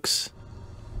hero clicks.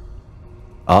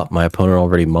 Ah, my opponent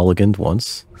already mulliganed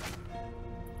once.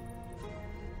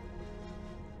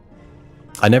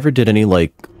 I never did any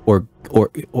like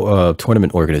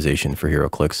tournament organization for hero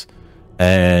clicks,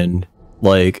 and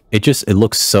like it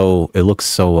looks so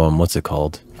what's it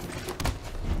called?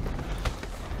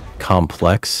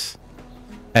 Complex.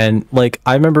 And like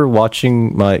I remember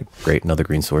watching another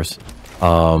green source.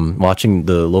 Watching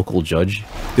the local judge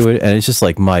do it, and it's just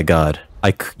like, my god,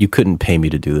 you couldn't pay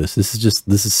me to do this.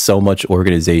 This is so much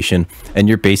organization, and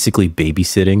you're basically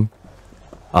babysitting.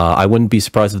 I wouldn't be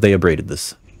surprised if they abraded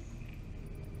this.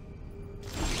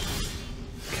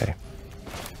 Okay.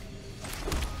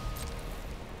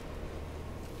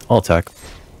 I'll attack.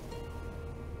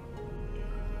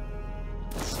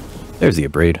 There's the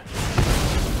abrade.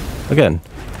 Again,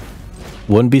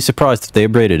 wouldn't be surprised if they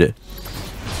abraded it.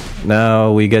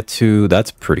 Now we get to...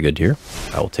 That's pretty good here.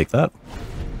 I will take that.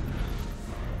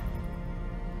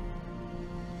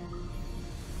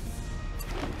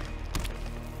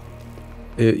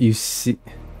 You see...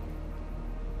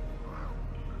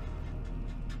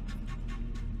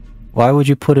 Why would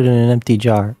you put it in an empty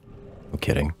jar? I'm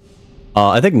kidding.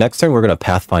 I think next turn we're going to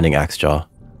Pathfinding Axejaw.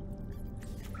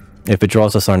 If it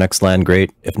draws us our next land,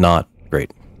 great. If not,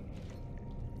 great.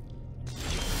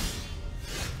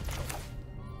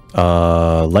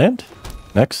 Land?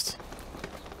 Next.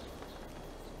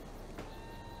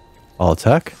 I'll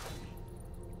attack.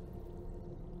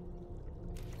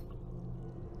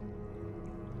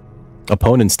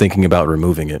 Opponent's thinking about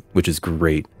removing it, which is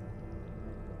great.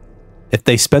 If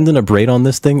they spend an abrade on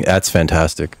this thing, that's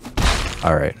fantastic.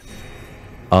 Alright.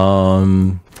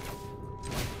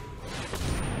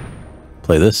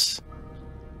 Play this.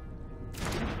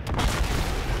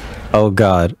 Oh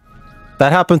god.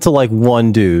 That happened to like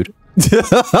one dude.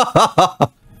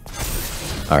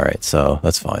 Alright, so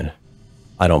that's fine.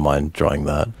 I don't mind drawing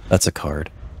that. That's a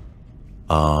card.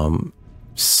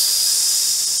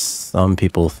 Some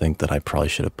people think that I probably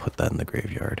should have put that in the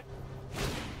graveyard.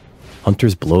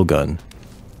 Hunter's Blowgun.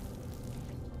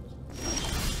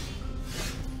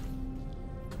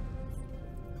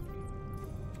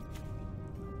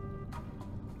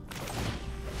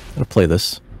 I'm gonna play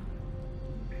this.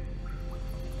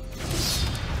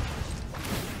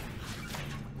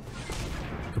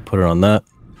 Put it on that.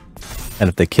 And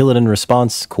if they kill it in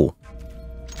response, cool.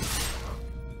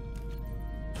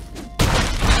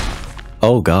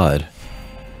 Oh god.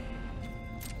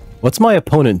 What's my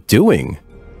opponent doing?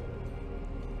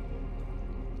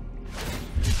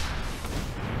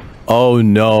 Oh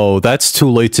no, that's too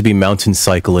late to be mountain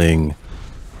cycling.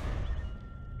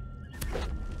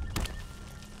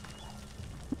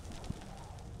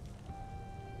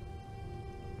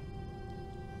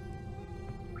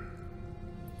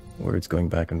 Words going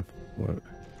back and forth.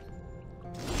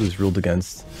 Who's ruled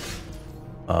against?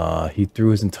 He threw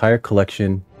his entire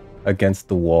collection against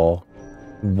the wall.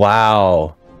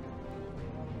 Wow.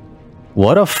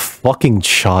 What a fucking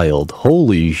child.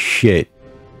 Holy shit.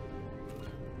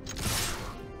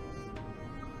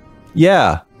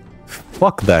 Yeah.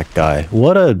 Fuck that guy.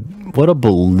 What a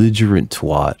belligerent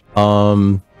twat.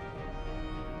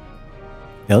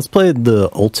 Yeah, let's play the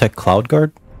Oltec Cloud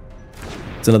Guard.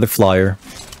 It's another flyer.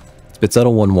 Spits out a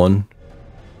 1/1.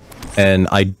 And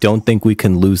I don't think we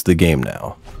can lose the game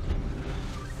now.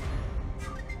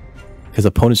 His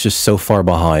opponent's just so far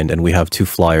behind, and we have two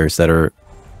flyers that are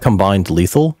combined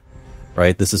lethal,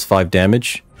 right? This is 5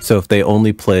 damage. So if they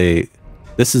only play...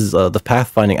 This is the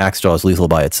Pathfinding Axejaw is lethal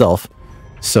by itself.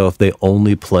 So if they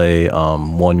only play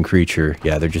one creature,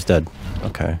 yeah, they're just dead.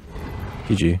 Okay.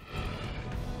 GG.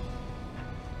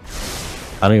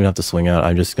 I don't even have to swing out.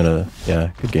 I'm just gonna...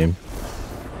 Yeah, good game.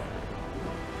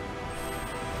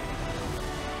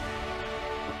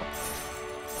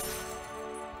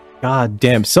 God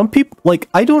damn. Some people... Like,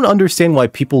 I don't understand why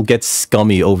people get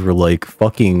scummy over, like,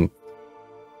 fucking...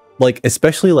 Like,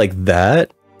 especially like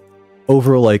that.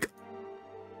 Over, like...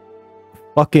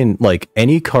 Fucking, like,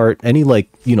 any card... Any, like,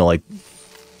 you know,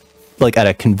 like at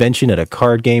a convention, at a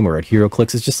card game, or at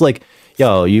HeroClix. It's just like...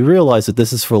 Yo, you realize that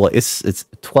this is for like it's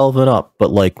 12 and up,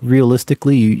 but like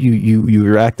realistically,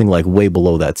 you're acting like way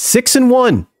below that.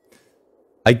 6-1.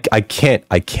 I can't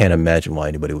imagine why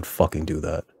anybody would fucking do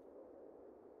that.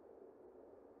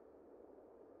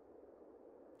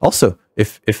 Also,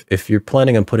 if you're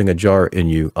planning on putting a jar in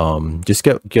you, just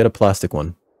get a plastic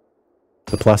one.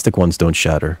 The plastic ones don't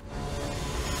shatter.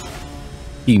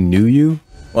 He knew you?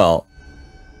 Well,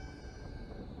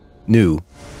 knew.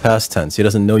 Past tense. He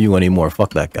doesn't know you anymore.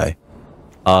 Fuck that guy.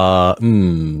 I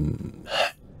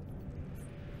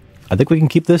think we can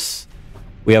keep this.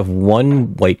 We have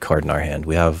one white card in our hand.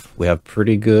 We have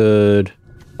pretty good...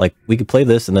 Like, we could play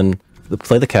this and then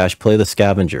play the cash, play the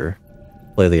scavenger,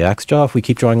 play the axe jaw if we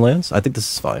keep drawing lands. I think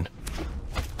this is fine.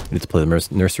 We need to play the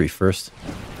nursery first.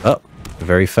 Oh, a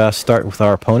very fast start with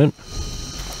our opponent.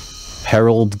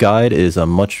 Herald Guide is a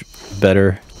much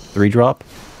better 3-drop.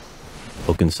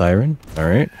 Oaken Siren.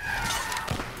 Alright.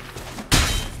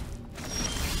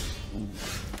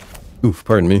 Oof,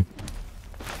 pardon me.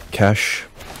 Cash.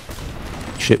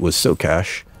 Shit was so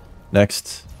cash.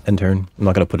 Next. End turn. I'm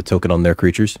not going to put a token on their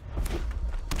creatures.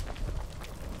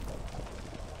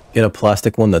 Get a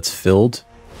plastic one that's filled.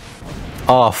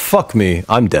 Aw, oh, fuck me.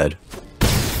 I'm dead.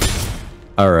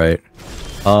 Alright.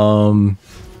 How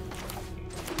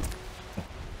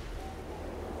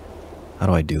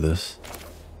do I do this?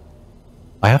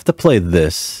 I have to play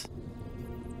this,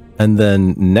 and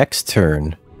then next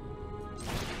turn...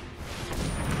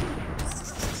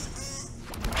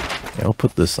 Yeah, I'll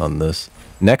put this on this.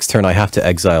 Next turn I have to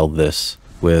exile this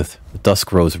with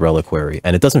Dusk Rose Reliquary,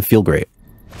 and it doesn't feel great.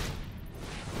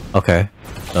 Okay,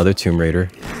 another Tomb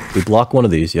Raider. We block one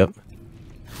of these, yep.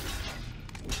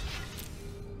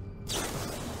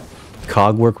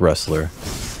 Cogwork Wrestler.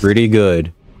 Pretty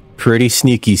good. Pretty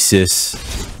sneaky, sis.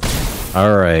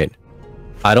 Alright.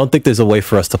 I don't think there's a way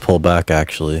for us to pull back,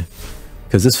 actually.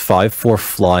 Because this 5/4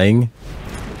 flying...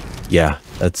 Yeah,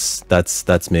 that's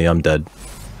me. I'm dead.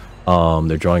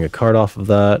 They're drawing a card off of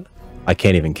that. I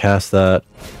can't even cast that.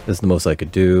 This is the most I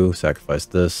could do. Sacrifice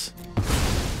this.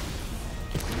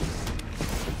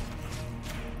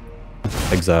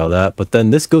 Exile that. But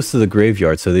then this goes to the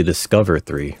graveyard, so they discover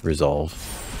 3. Resolve.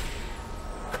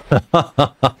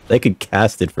 They could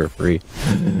cast it for free.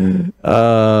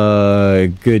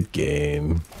 Good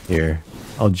game. Here,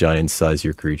 I'll giant size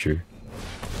your creature.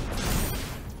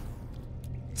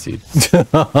 Let's see.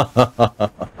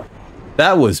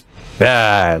 That was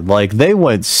bad. Like, they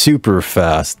went super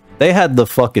fast. They had the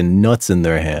fucking nuts in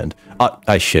their hand.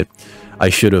 I should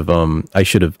have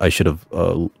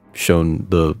shown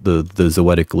the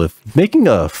Zoetic Glyph. Making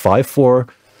a 5/4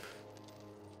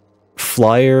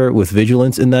 flyer with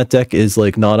vigilance in that deck is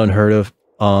like not unheard of.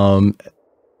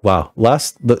 Wow.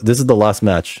 This is the last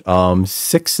match.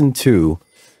 6-2.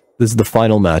 This is the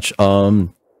final match.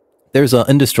 There's an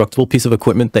indestructible piece of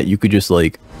equipment that you could just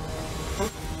like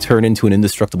turn into an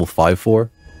indestructible 5/4.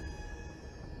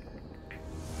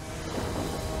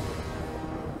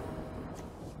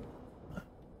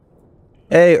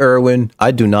 Hey, Erwin.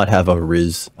 I do not have a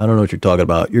Riz. I don't know what you're talking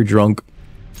about. You're drunk.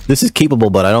 This is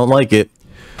keepable, but I don't like it.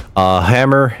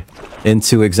 Hammer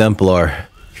into Exemplar.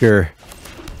 Sure.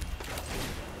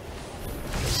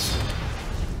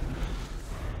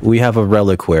 We have a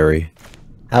Reliquary.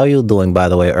 How you doing, by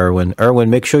the way, Erwin? Erwin,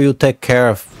 make sure you take care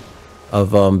of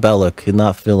Bellic. He's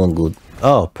not feeling good.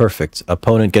 Oh, perfect.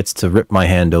 Opponent gets to rip my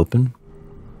hand open.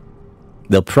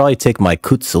 They'll probably take my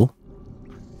Kutzel.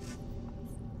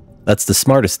 That's the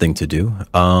smartest thing to do.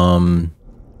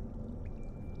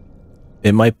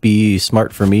 It might be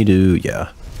smart for me to, yeah,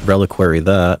 Reliquary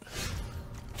that.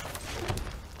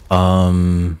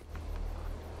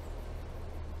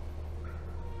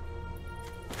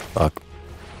 Fuck.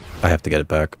 I have to get it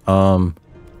back.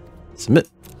 Submit.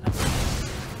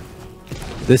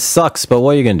 This sucks, but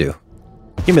what are you gonna do?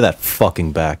 Give me that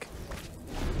fucking back.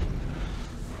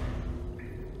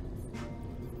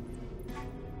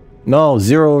 No,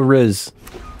 0 Riz.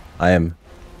 I am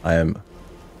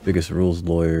biggest rules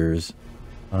lawyers.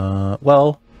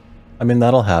 Well, I mean,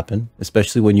 that'll happen,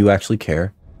 especially when you actually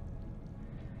care.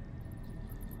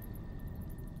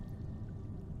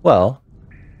 Well,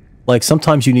 like,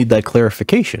 sometimes you need that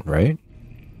clarification, right?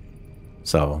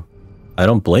 So, I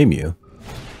don't blame you.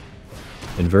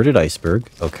 Inverted iceberg,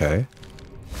 okay.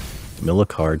 Mill a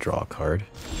card, draw a card.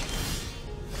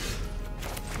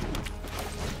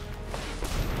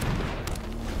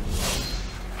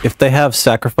 If they have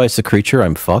sacrifice a creature,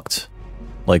 I'm fucked.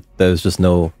 Like, there's just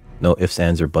no ifs,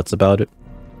 ands, or buts about it.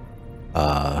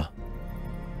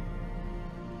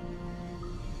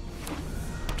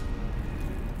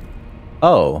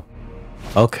 Oh.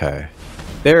 Okay.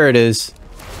 There it is.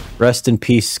 Rest in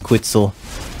peace, Quetzal.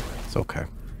 It's okay.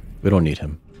 We don't need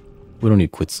him. We don't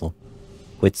need Quetzal.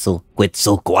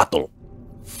 Quetzalcoatl.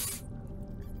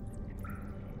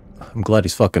 I'm glad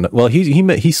he's fucking... Well,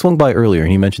 he swung by earlier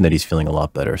and he mentioned that he's feeling a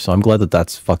lot better. So I'm glad that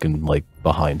that's fucking, like,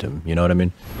 behind him. You know what I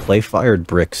mean? Clay-fired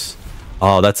bricks.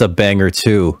 Oh, that's a banger,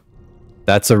 too.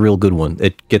 That's a real good one.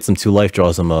 It gets him 2 life,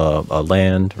 draws him a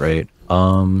land, right?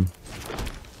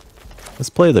 Let's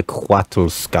play the Quattro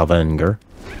Scavenger.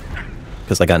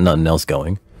 Because I got nothing else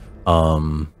going.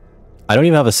 I don't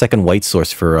even have a second white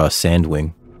source for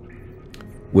Sandwing.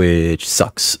 Which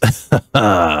sucks.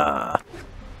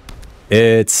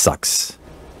 It sucks.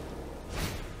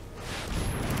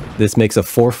 This makes a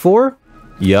 4/4?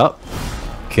 Yup.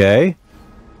 Okay.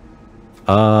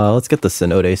 Let's get the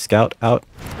Synode Scout out.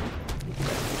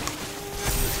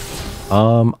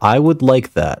 I would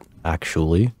like that,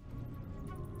 actually.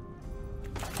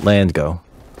 Land go.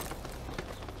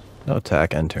 No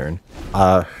attack, end turn.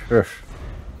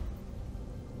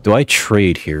 Do I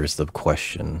trade here is the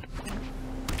question.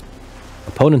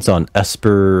 Opponent's on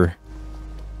Esper...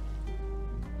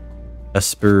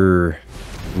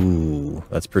 Ooh,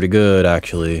 that's pretty good,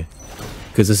 actually.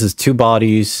 Because this is 2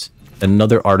 bodies,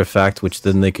 another artifact, which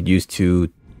then they could use to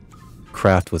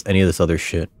craft with any of this other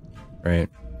shit, right?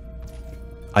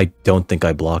 I don't think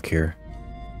I block here.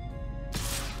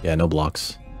 Yeah, no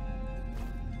blocks.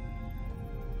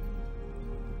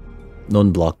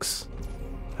 None blocks.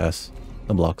 Pass.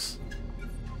 No blocks.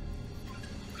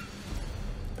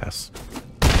 Pass.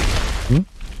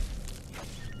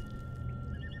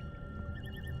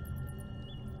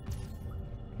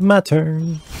 My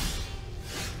turn.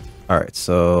 Alright,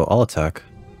 so I'll attack.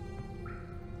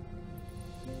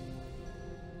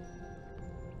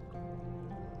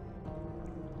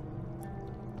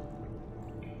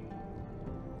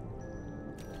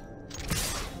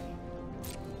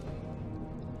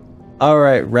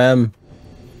 Alright, Rem.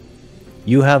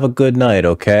 You have a good night,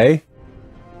 okay?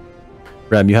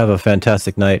 Rem, you have a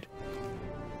fantastic night.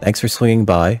 Thanks for swinging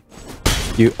by.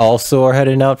 You also are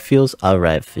heading out, Feels?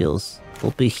 Alright, Feels.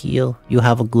 We'll be here. You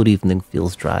have a good evening,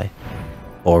 Feels Dry.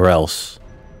 Or else.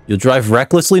 You'll drive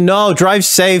recklessly? No, drive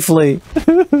safely!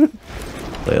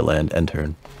 Play a land, end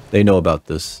turn. They know about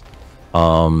this. They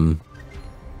know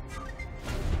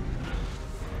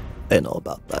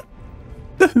about that.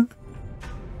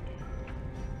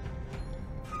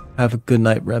 Have a good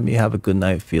night, Remy. Have a good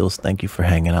night, Feels. Thank you for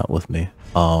hanging out with me.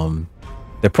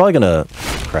 They're probably gonna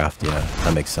craft, yeah.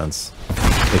 That makes sense.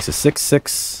 Makes a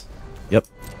 6/6. Yep.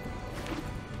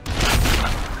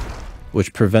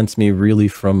 Which prevents me really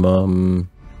from,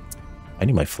 I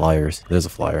need my flyers. There's a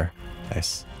flyer.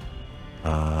 Nice.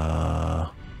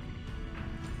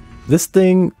 This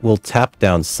thing will tap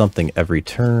down something every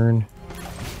turn.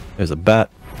 There's a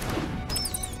bat.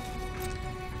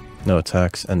 No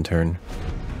attacks. End turn.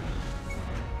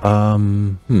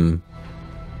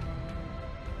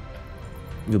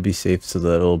 You'll be safe so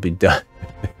that it'll be done.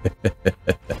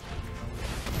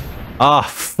 Ah,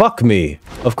 fuck me!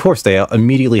 Of course they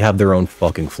immediately have their own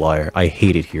fucking flyer. I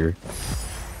hate it here.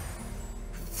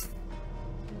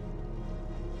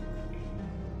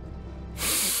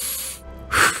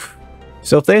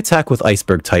 So if they attack with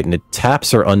Iceberg Titan, it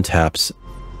taps or untaps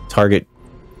target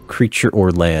creature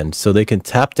or land. So they can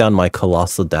tap down my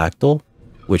Colossal Dactyl,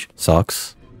 which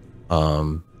sucks.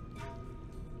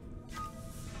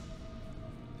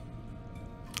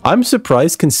 I'm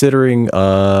surprised considering,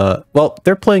 well,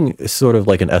 they're playing sort of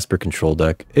like an Esper control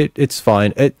deck. It's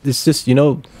fine. It's just, you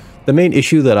know, the main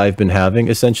issue that I've been having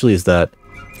essentially is that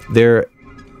they're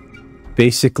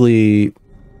basically,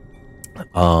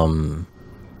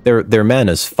 their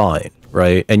mana's fine,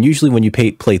 right? And usually when you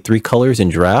play 3 colors in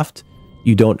draft,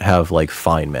 you don't have like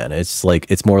fine mana. It's like,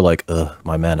 it's more like, ugh,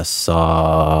 my mana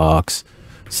sucks.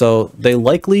 So they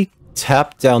likely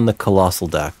tap down the Colossal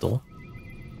Dactyl.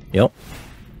 Yep.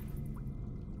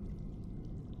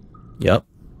 Yep.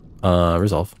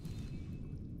 Resolve.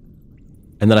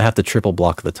 And then I have to triple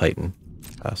block the Titan.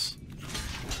 Pass.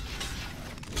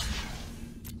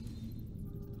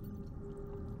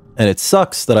 And it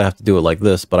sucks that I have to do it like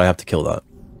this, but I have to kill that.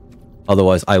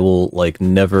 Otherwise, I will, like,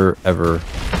 never, ever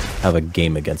have a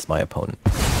game against my opponent.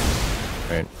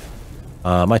 Right.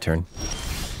 My turn.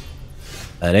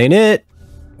 That ain't it!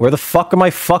 Where the fuck are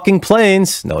my fucking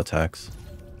planes? No attacks.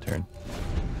 Turn.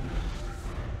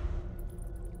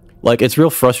 Like, it's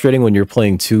real frustrating when you're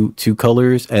playing two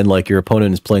colors and, like, your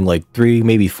opponent is playing, like, 3,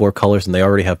 maybe 4 colors and they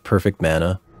already have perfect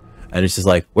mana. And it's just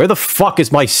like, where the fuck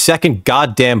is my second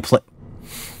goddamn plane?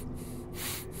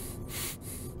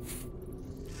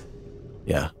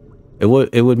 Yeah. It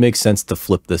would make sense to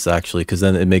flip this, actually, because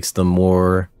then it makes them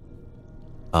more...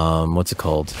 what's it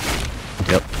called?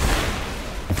 Yep.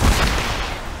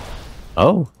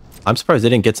 Oh. I'm surprised they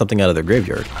didn't get something out of their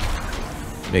graveyard.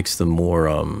 Makes them more,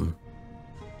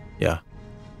 yeah.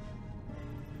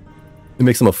 It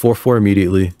makes them a 4/4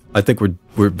 immediately. I think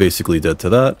we're basically dead to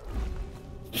that.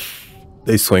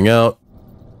 They swing out.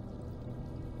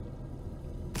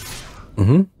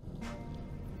 Mm-hmm.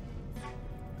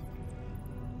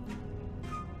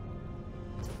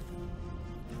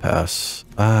 Pass.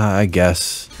 I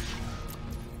guess.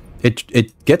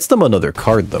 It gets them another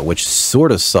card, though, which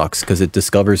sort of sucks, because it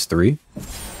discovers 3.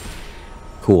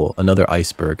 Cool. Another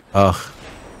iceberg. Ugh.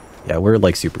 Yeah, we're,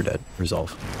 like, super dead.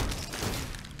 Resolve.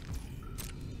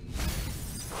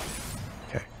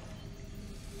 Okay.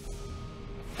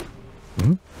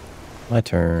 Mm-hmm. My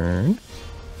turn.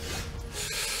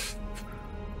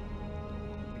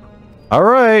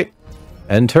 Alright!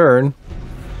 End turn.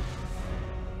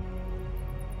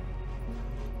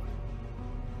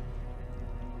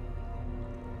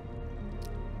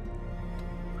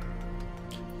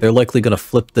 They're likely going to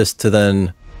flip this to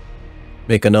then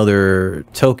make another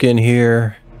token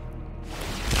here.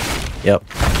 Yep.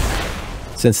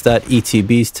 Since that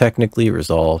ETB's technically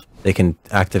resolved, they can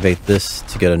activate this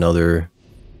to get another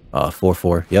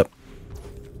 4/4. Yep.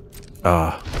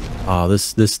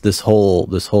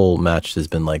 This whole match has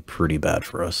been like pretty bad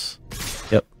for us.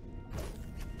 Yep.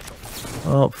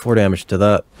 Oh, 4 damage to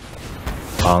that.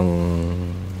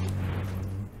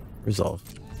 Resolve.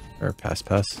 Or pass.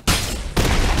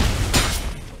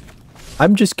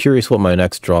 I'm just curious what my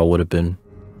next draw would have been.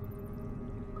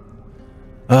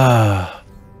 My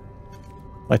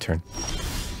turn.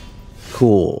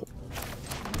 Cool.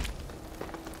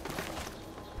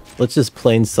 Let's just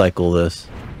plain cycle this.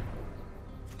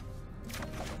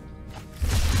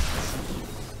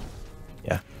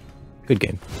 Yeah. Good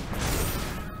game.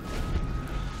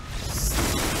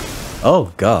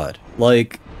 Oh god.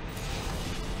 Like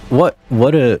what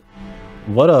a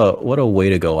way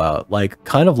to go out. Like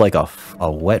kind of like a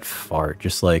wet fart,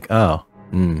 just like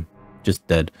just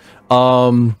dead.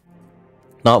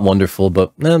 Not wonderful,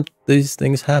 but these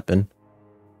things happen.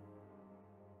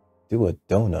 Do a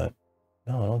donut.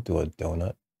 No, I don't do a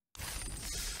donut.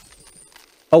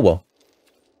 Oh well.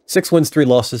 6 wins, 3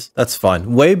 losses. That's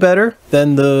fine. Way better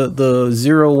than the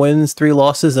 0 wins, 3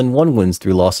 losses, and 1 wins,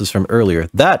 3 losses from earlier.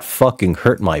 That fucking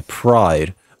hurt my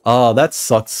pride. That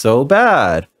sucked so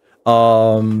bad.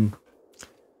 And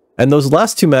those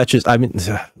last 2 matches, I mean,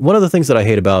 one of the things that I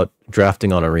hate about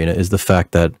drafting on Arena is the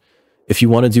fact that if you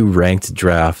want to do ranked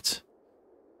draft,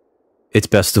 it's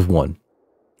best of 1.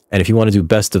 And if you want to do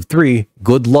best of 3,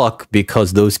 good luck,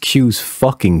 because those queues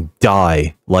fucking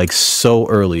die like so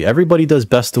early. Everybody does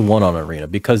best of 1 on Arena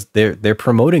because they're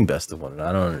promoting best of 1, and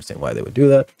I don't understand why they would do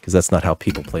that, because that's not how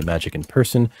people play Magic in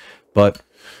person. But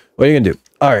what are you gonna do?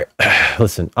 All right,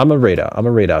 listen, I'm a raid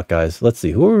out, guys. Let's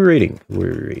see, who are we raiding?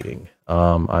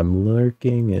 I'm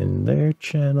lurking in their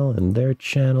channel, and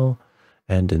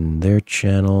in their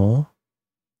channel.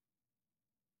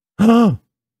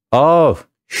 Oh.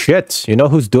 Shit, you know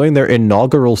who's doing their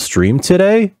inaugural stream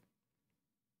today?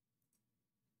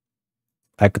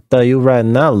 I could tell you right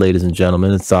now, ladies and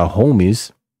gentlemen, it's our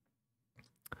homies.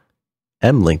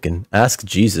 M. Lincoln, Ask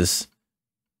Jesus.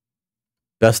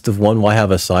 Best of 1, why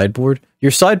have a sideboard?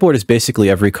 Your sideboard is basically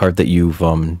every card that you've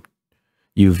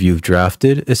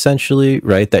drafted, essentially,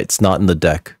 right? That's not in the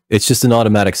deck. It's just an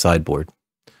automatic sideboard.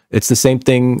 It's the same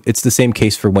thing, it's the same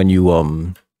case for when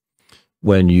you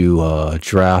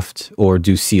draft or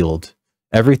do sealed.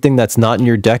 Everything that's not in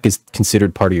your deck is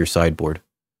considered part of your sideboard.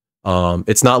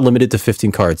 It's not limited to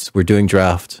 15 cards. We're doing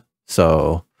draft.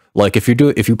 So like if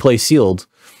you play sealed,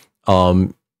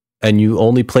 and you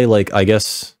only play like, I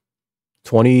guess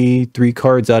 23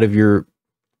 cards out of your,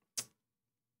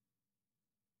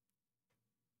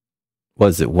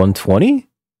 was it 120?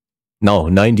 No,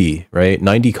 90, right?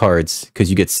 90 cards, because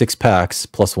you get 6 packs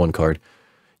plus 1 card.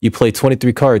 You play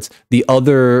 23 cards. The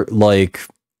other, like,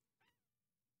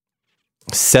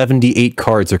 78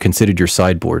 cards are considered your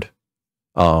sideboard.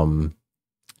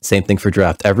 Same thing for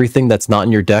draft. Everything that's not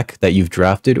in your deck that you've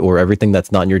drafted, or everything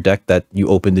that's not in your deck that you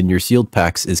opened in your sealed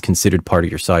packs, is considered part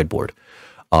of your sideboard.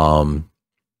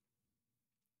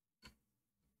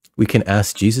 We can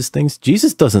ask Jesus things.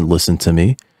 Jesus doesn't listen to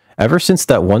me. Ever since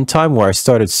that one time where I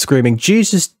started screaming,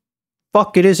 Jesus,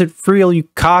 fuck, it isn't real, you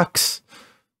cocks.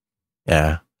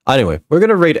 Yeah. Anyway, we're going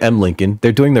to raid M Lincoln.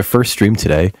 They're doing their first stream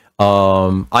today.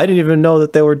 I didn't even know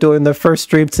that they were doing their first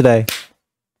stream today.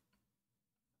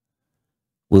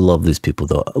 We love these people,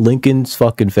 though. Lincoln's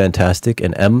fucking fantastic.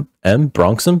 And M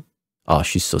Bronxham? Oh,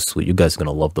 she's so sweet. You guys are going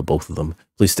to love the both of them.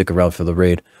 Please stick around for the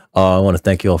raid. I want to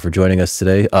thank you all for joining us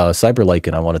today.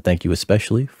 Cyberlycan, I want to thank you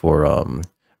especially for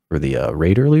the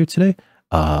raid earlier today.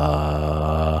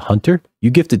 Hunter, you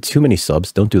gifted too many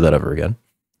subs. Don't do that ever again.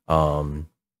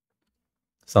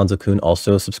 Sanzo-kun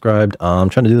also subscribed. I'm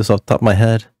trying to do this off the top of my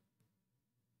head.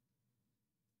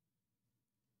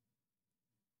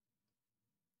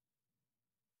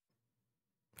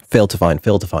 Failed to find.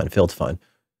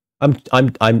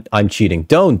 I'm cheating.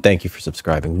 Don't, thank you for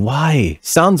subscribing. Why?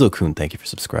 Sanzo-kun, thank you for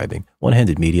subscribing.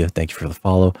 One-Handed Media, thank you for the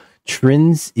follow.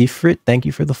 Trins Ifrit, thank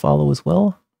you for the follow as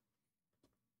well.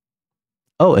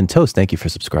 Oh, and Toast, thank you for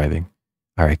subscribing.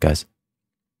 All right, guys.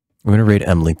 We're going to raid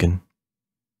M Lincoln.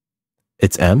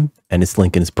 It's M, and it's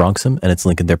Lincoln. It's Bronxham, and it's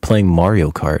Lincoln. They're playing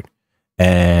Mario Kart.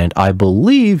 And I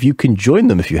believe you can join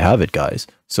them if you have it, guys.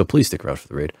 So please stick around for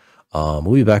the raid.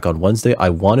 We'll be back on Wednesday. I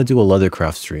want to do a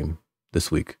Leathercraft stream this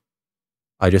week.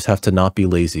 I just have to not be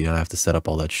lazy. I have to set up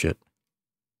all that shit.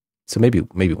 So maybe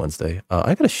Wednesday.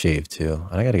 I gotta shave too.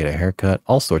 I gotta get a haircut.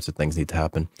 All sorts of things need to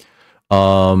happen.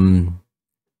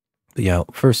 But yeah,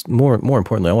 first, more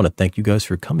importantly, I want to thank you guys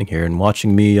for coming here and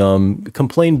watching me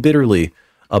complain bitterly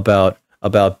about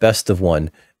Best of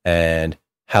One and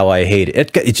how I hate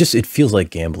it. It feels like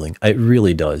gambling. It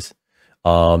really does.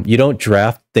 You don't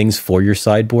draft things for your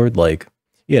sideboard, like,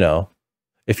 you know,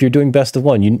 if you're doing Best of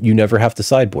One, you never have to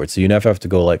sideboard. So you never have to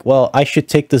go like, well, I should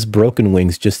take this Broken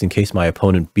Wings just in case my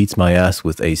opponent beats my ass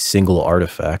with a single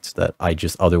artifact that I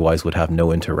just otherwise would have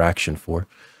no interaction for.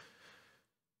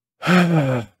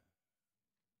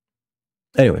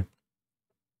 Anyway,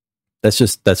 that's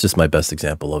just my best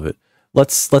example of it.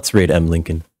 Let's raid M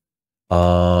Lincoln.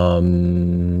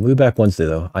 We'll be back Wednesday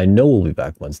though. I know we'll be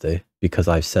back Wednesday because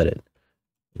I've said it.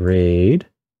 Raid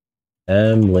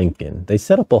M Lincoln. They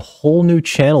set up a whole new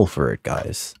channel for it,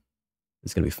 guys.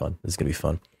 It's gonna be fun. This is gonna be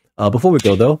fun. Before we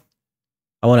go though,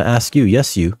 I want to ask you,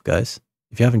 yes, you guys,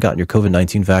 if you haven't gotten your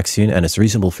COVID-19 vaccine and it's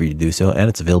reasonable for you to do so and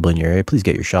it's available in your area, please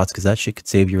get your shots because that shit could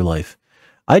save your life.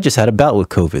 I just had a bout with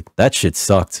COVID. That shit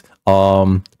sucked.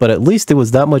 But at least it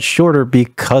was that much shorter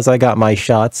because I got my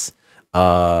shots.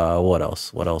 What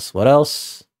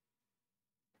else?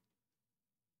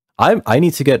 I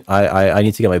need to get I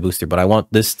need to get my booster, but I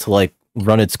want this to like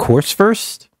run its course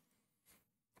first.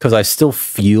 Cause I still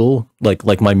feel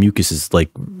like my mucus is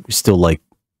like still like,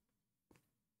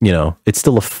 you know, it's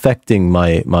still affecting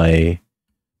my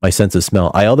sense of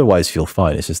smell. I otherwise feel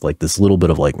fine. It's just like this little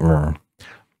bit of like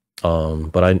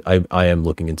but I am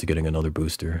looking into getting another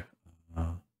booster.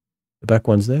 Back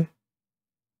Wednesday.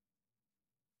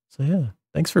 So yeah,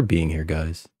 thanks for being here,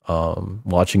 guys.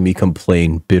 Watching me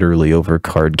complain bitterly over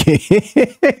card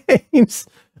games.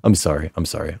 I'm sorry.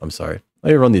 Let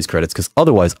me run these credits because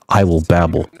otherwise I will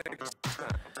babble.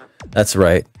 That's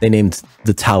right. They named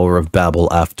the Tower of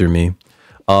Babel after me.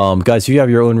 Guys, if you have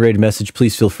your own raid message,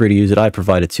 please feel free to use it. I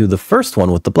provide it too. The first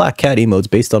one with the black cat emotes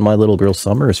based on my little girl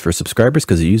Summer is for subscribers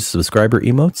because it uses subscriber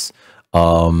emotes.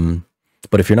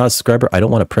 But if you're not a subscriber, I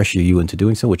don't want to pressure you into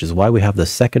doing so, which is why we have the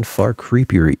second far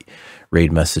creepier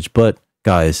raid message. But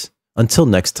guys, until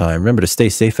next time, remember to stay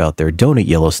safe out there. Don't eat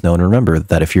yellow snow. And remember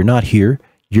that if you're not here,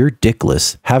 you're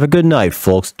dickless. Have a good night,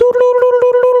 folks. Doodle.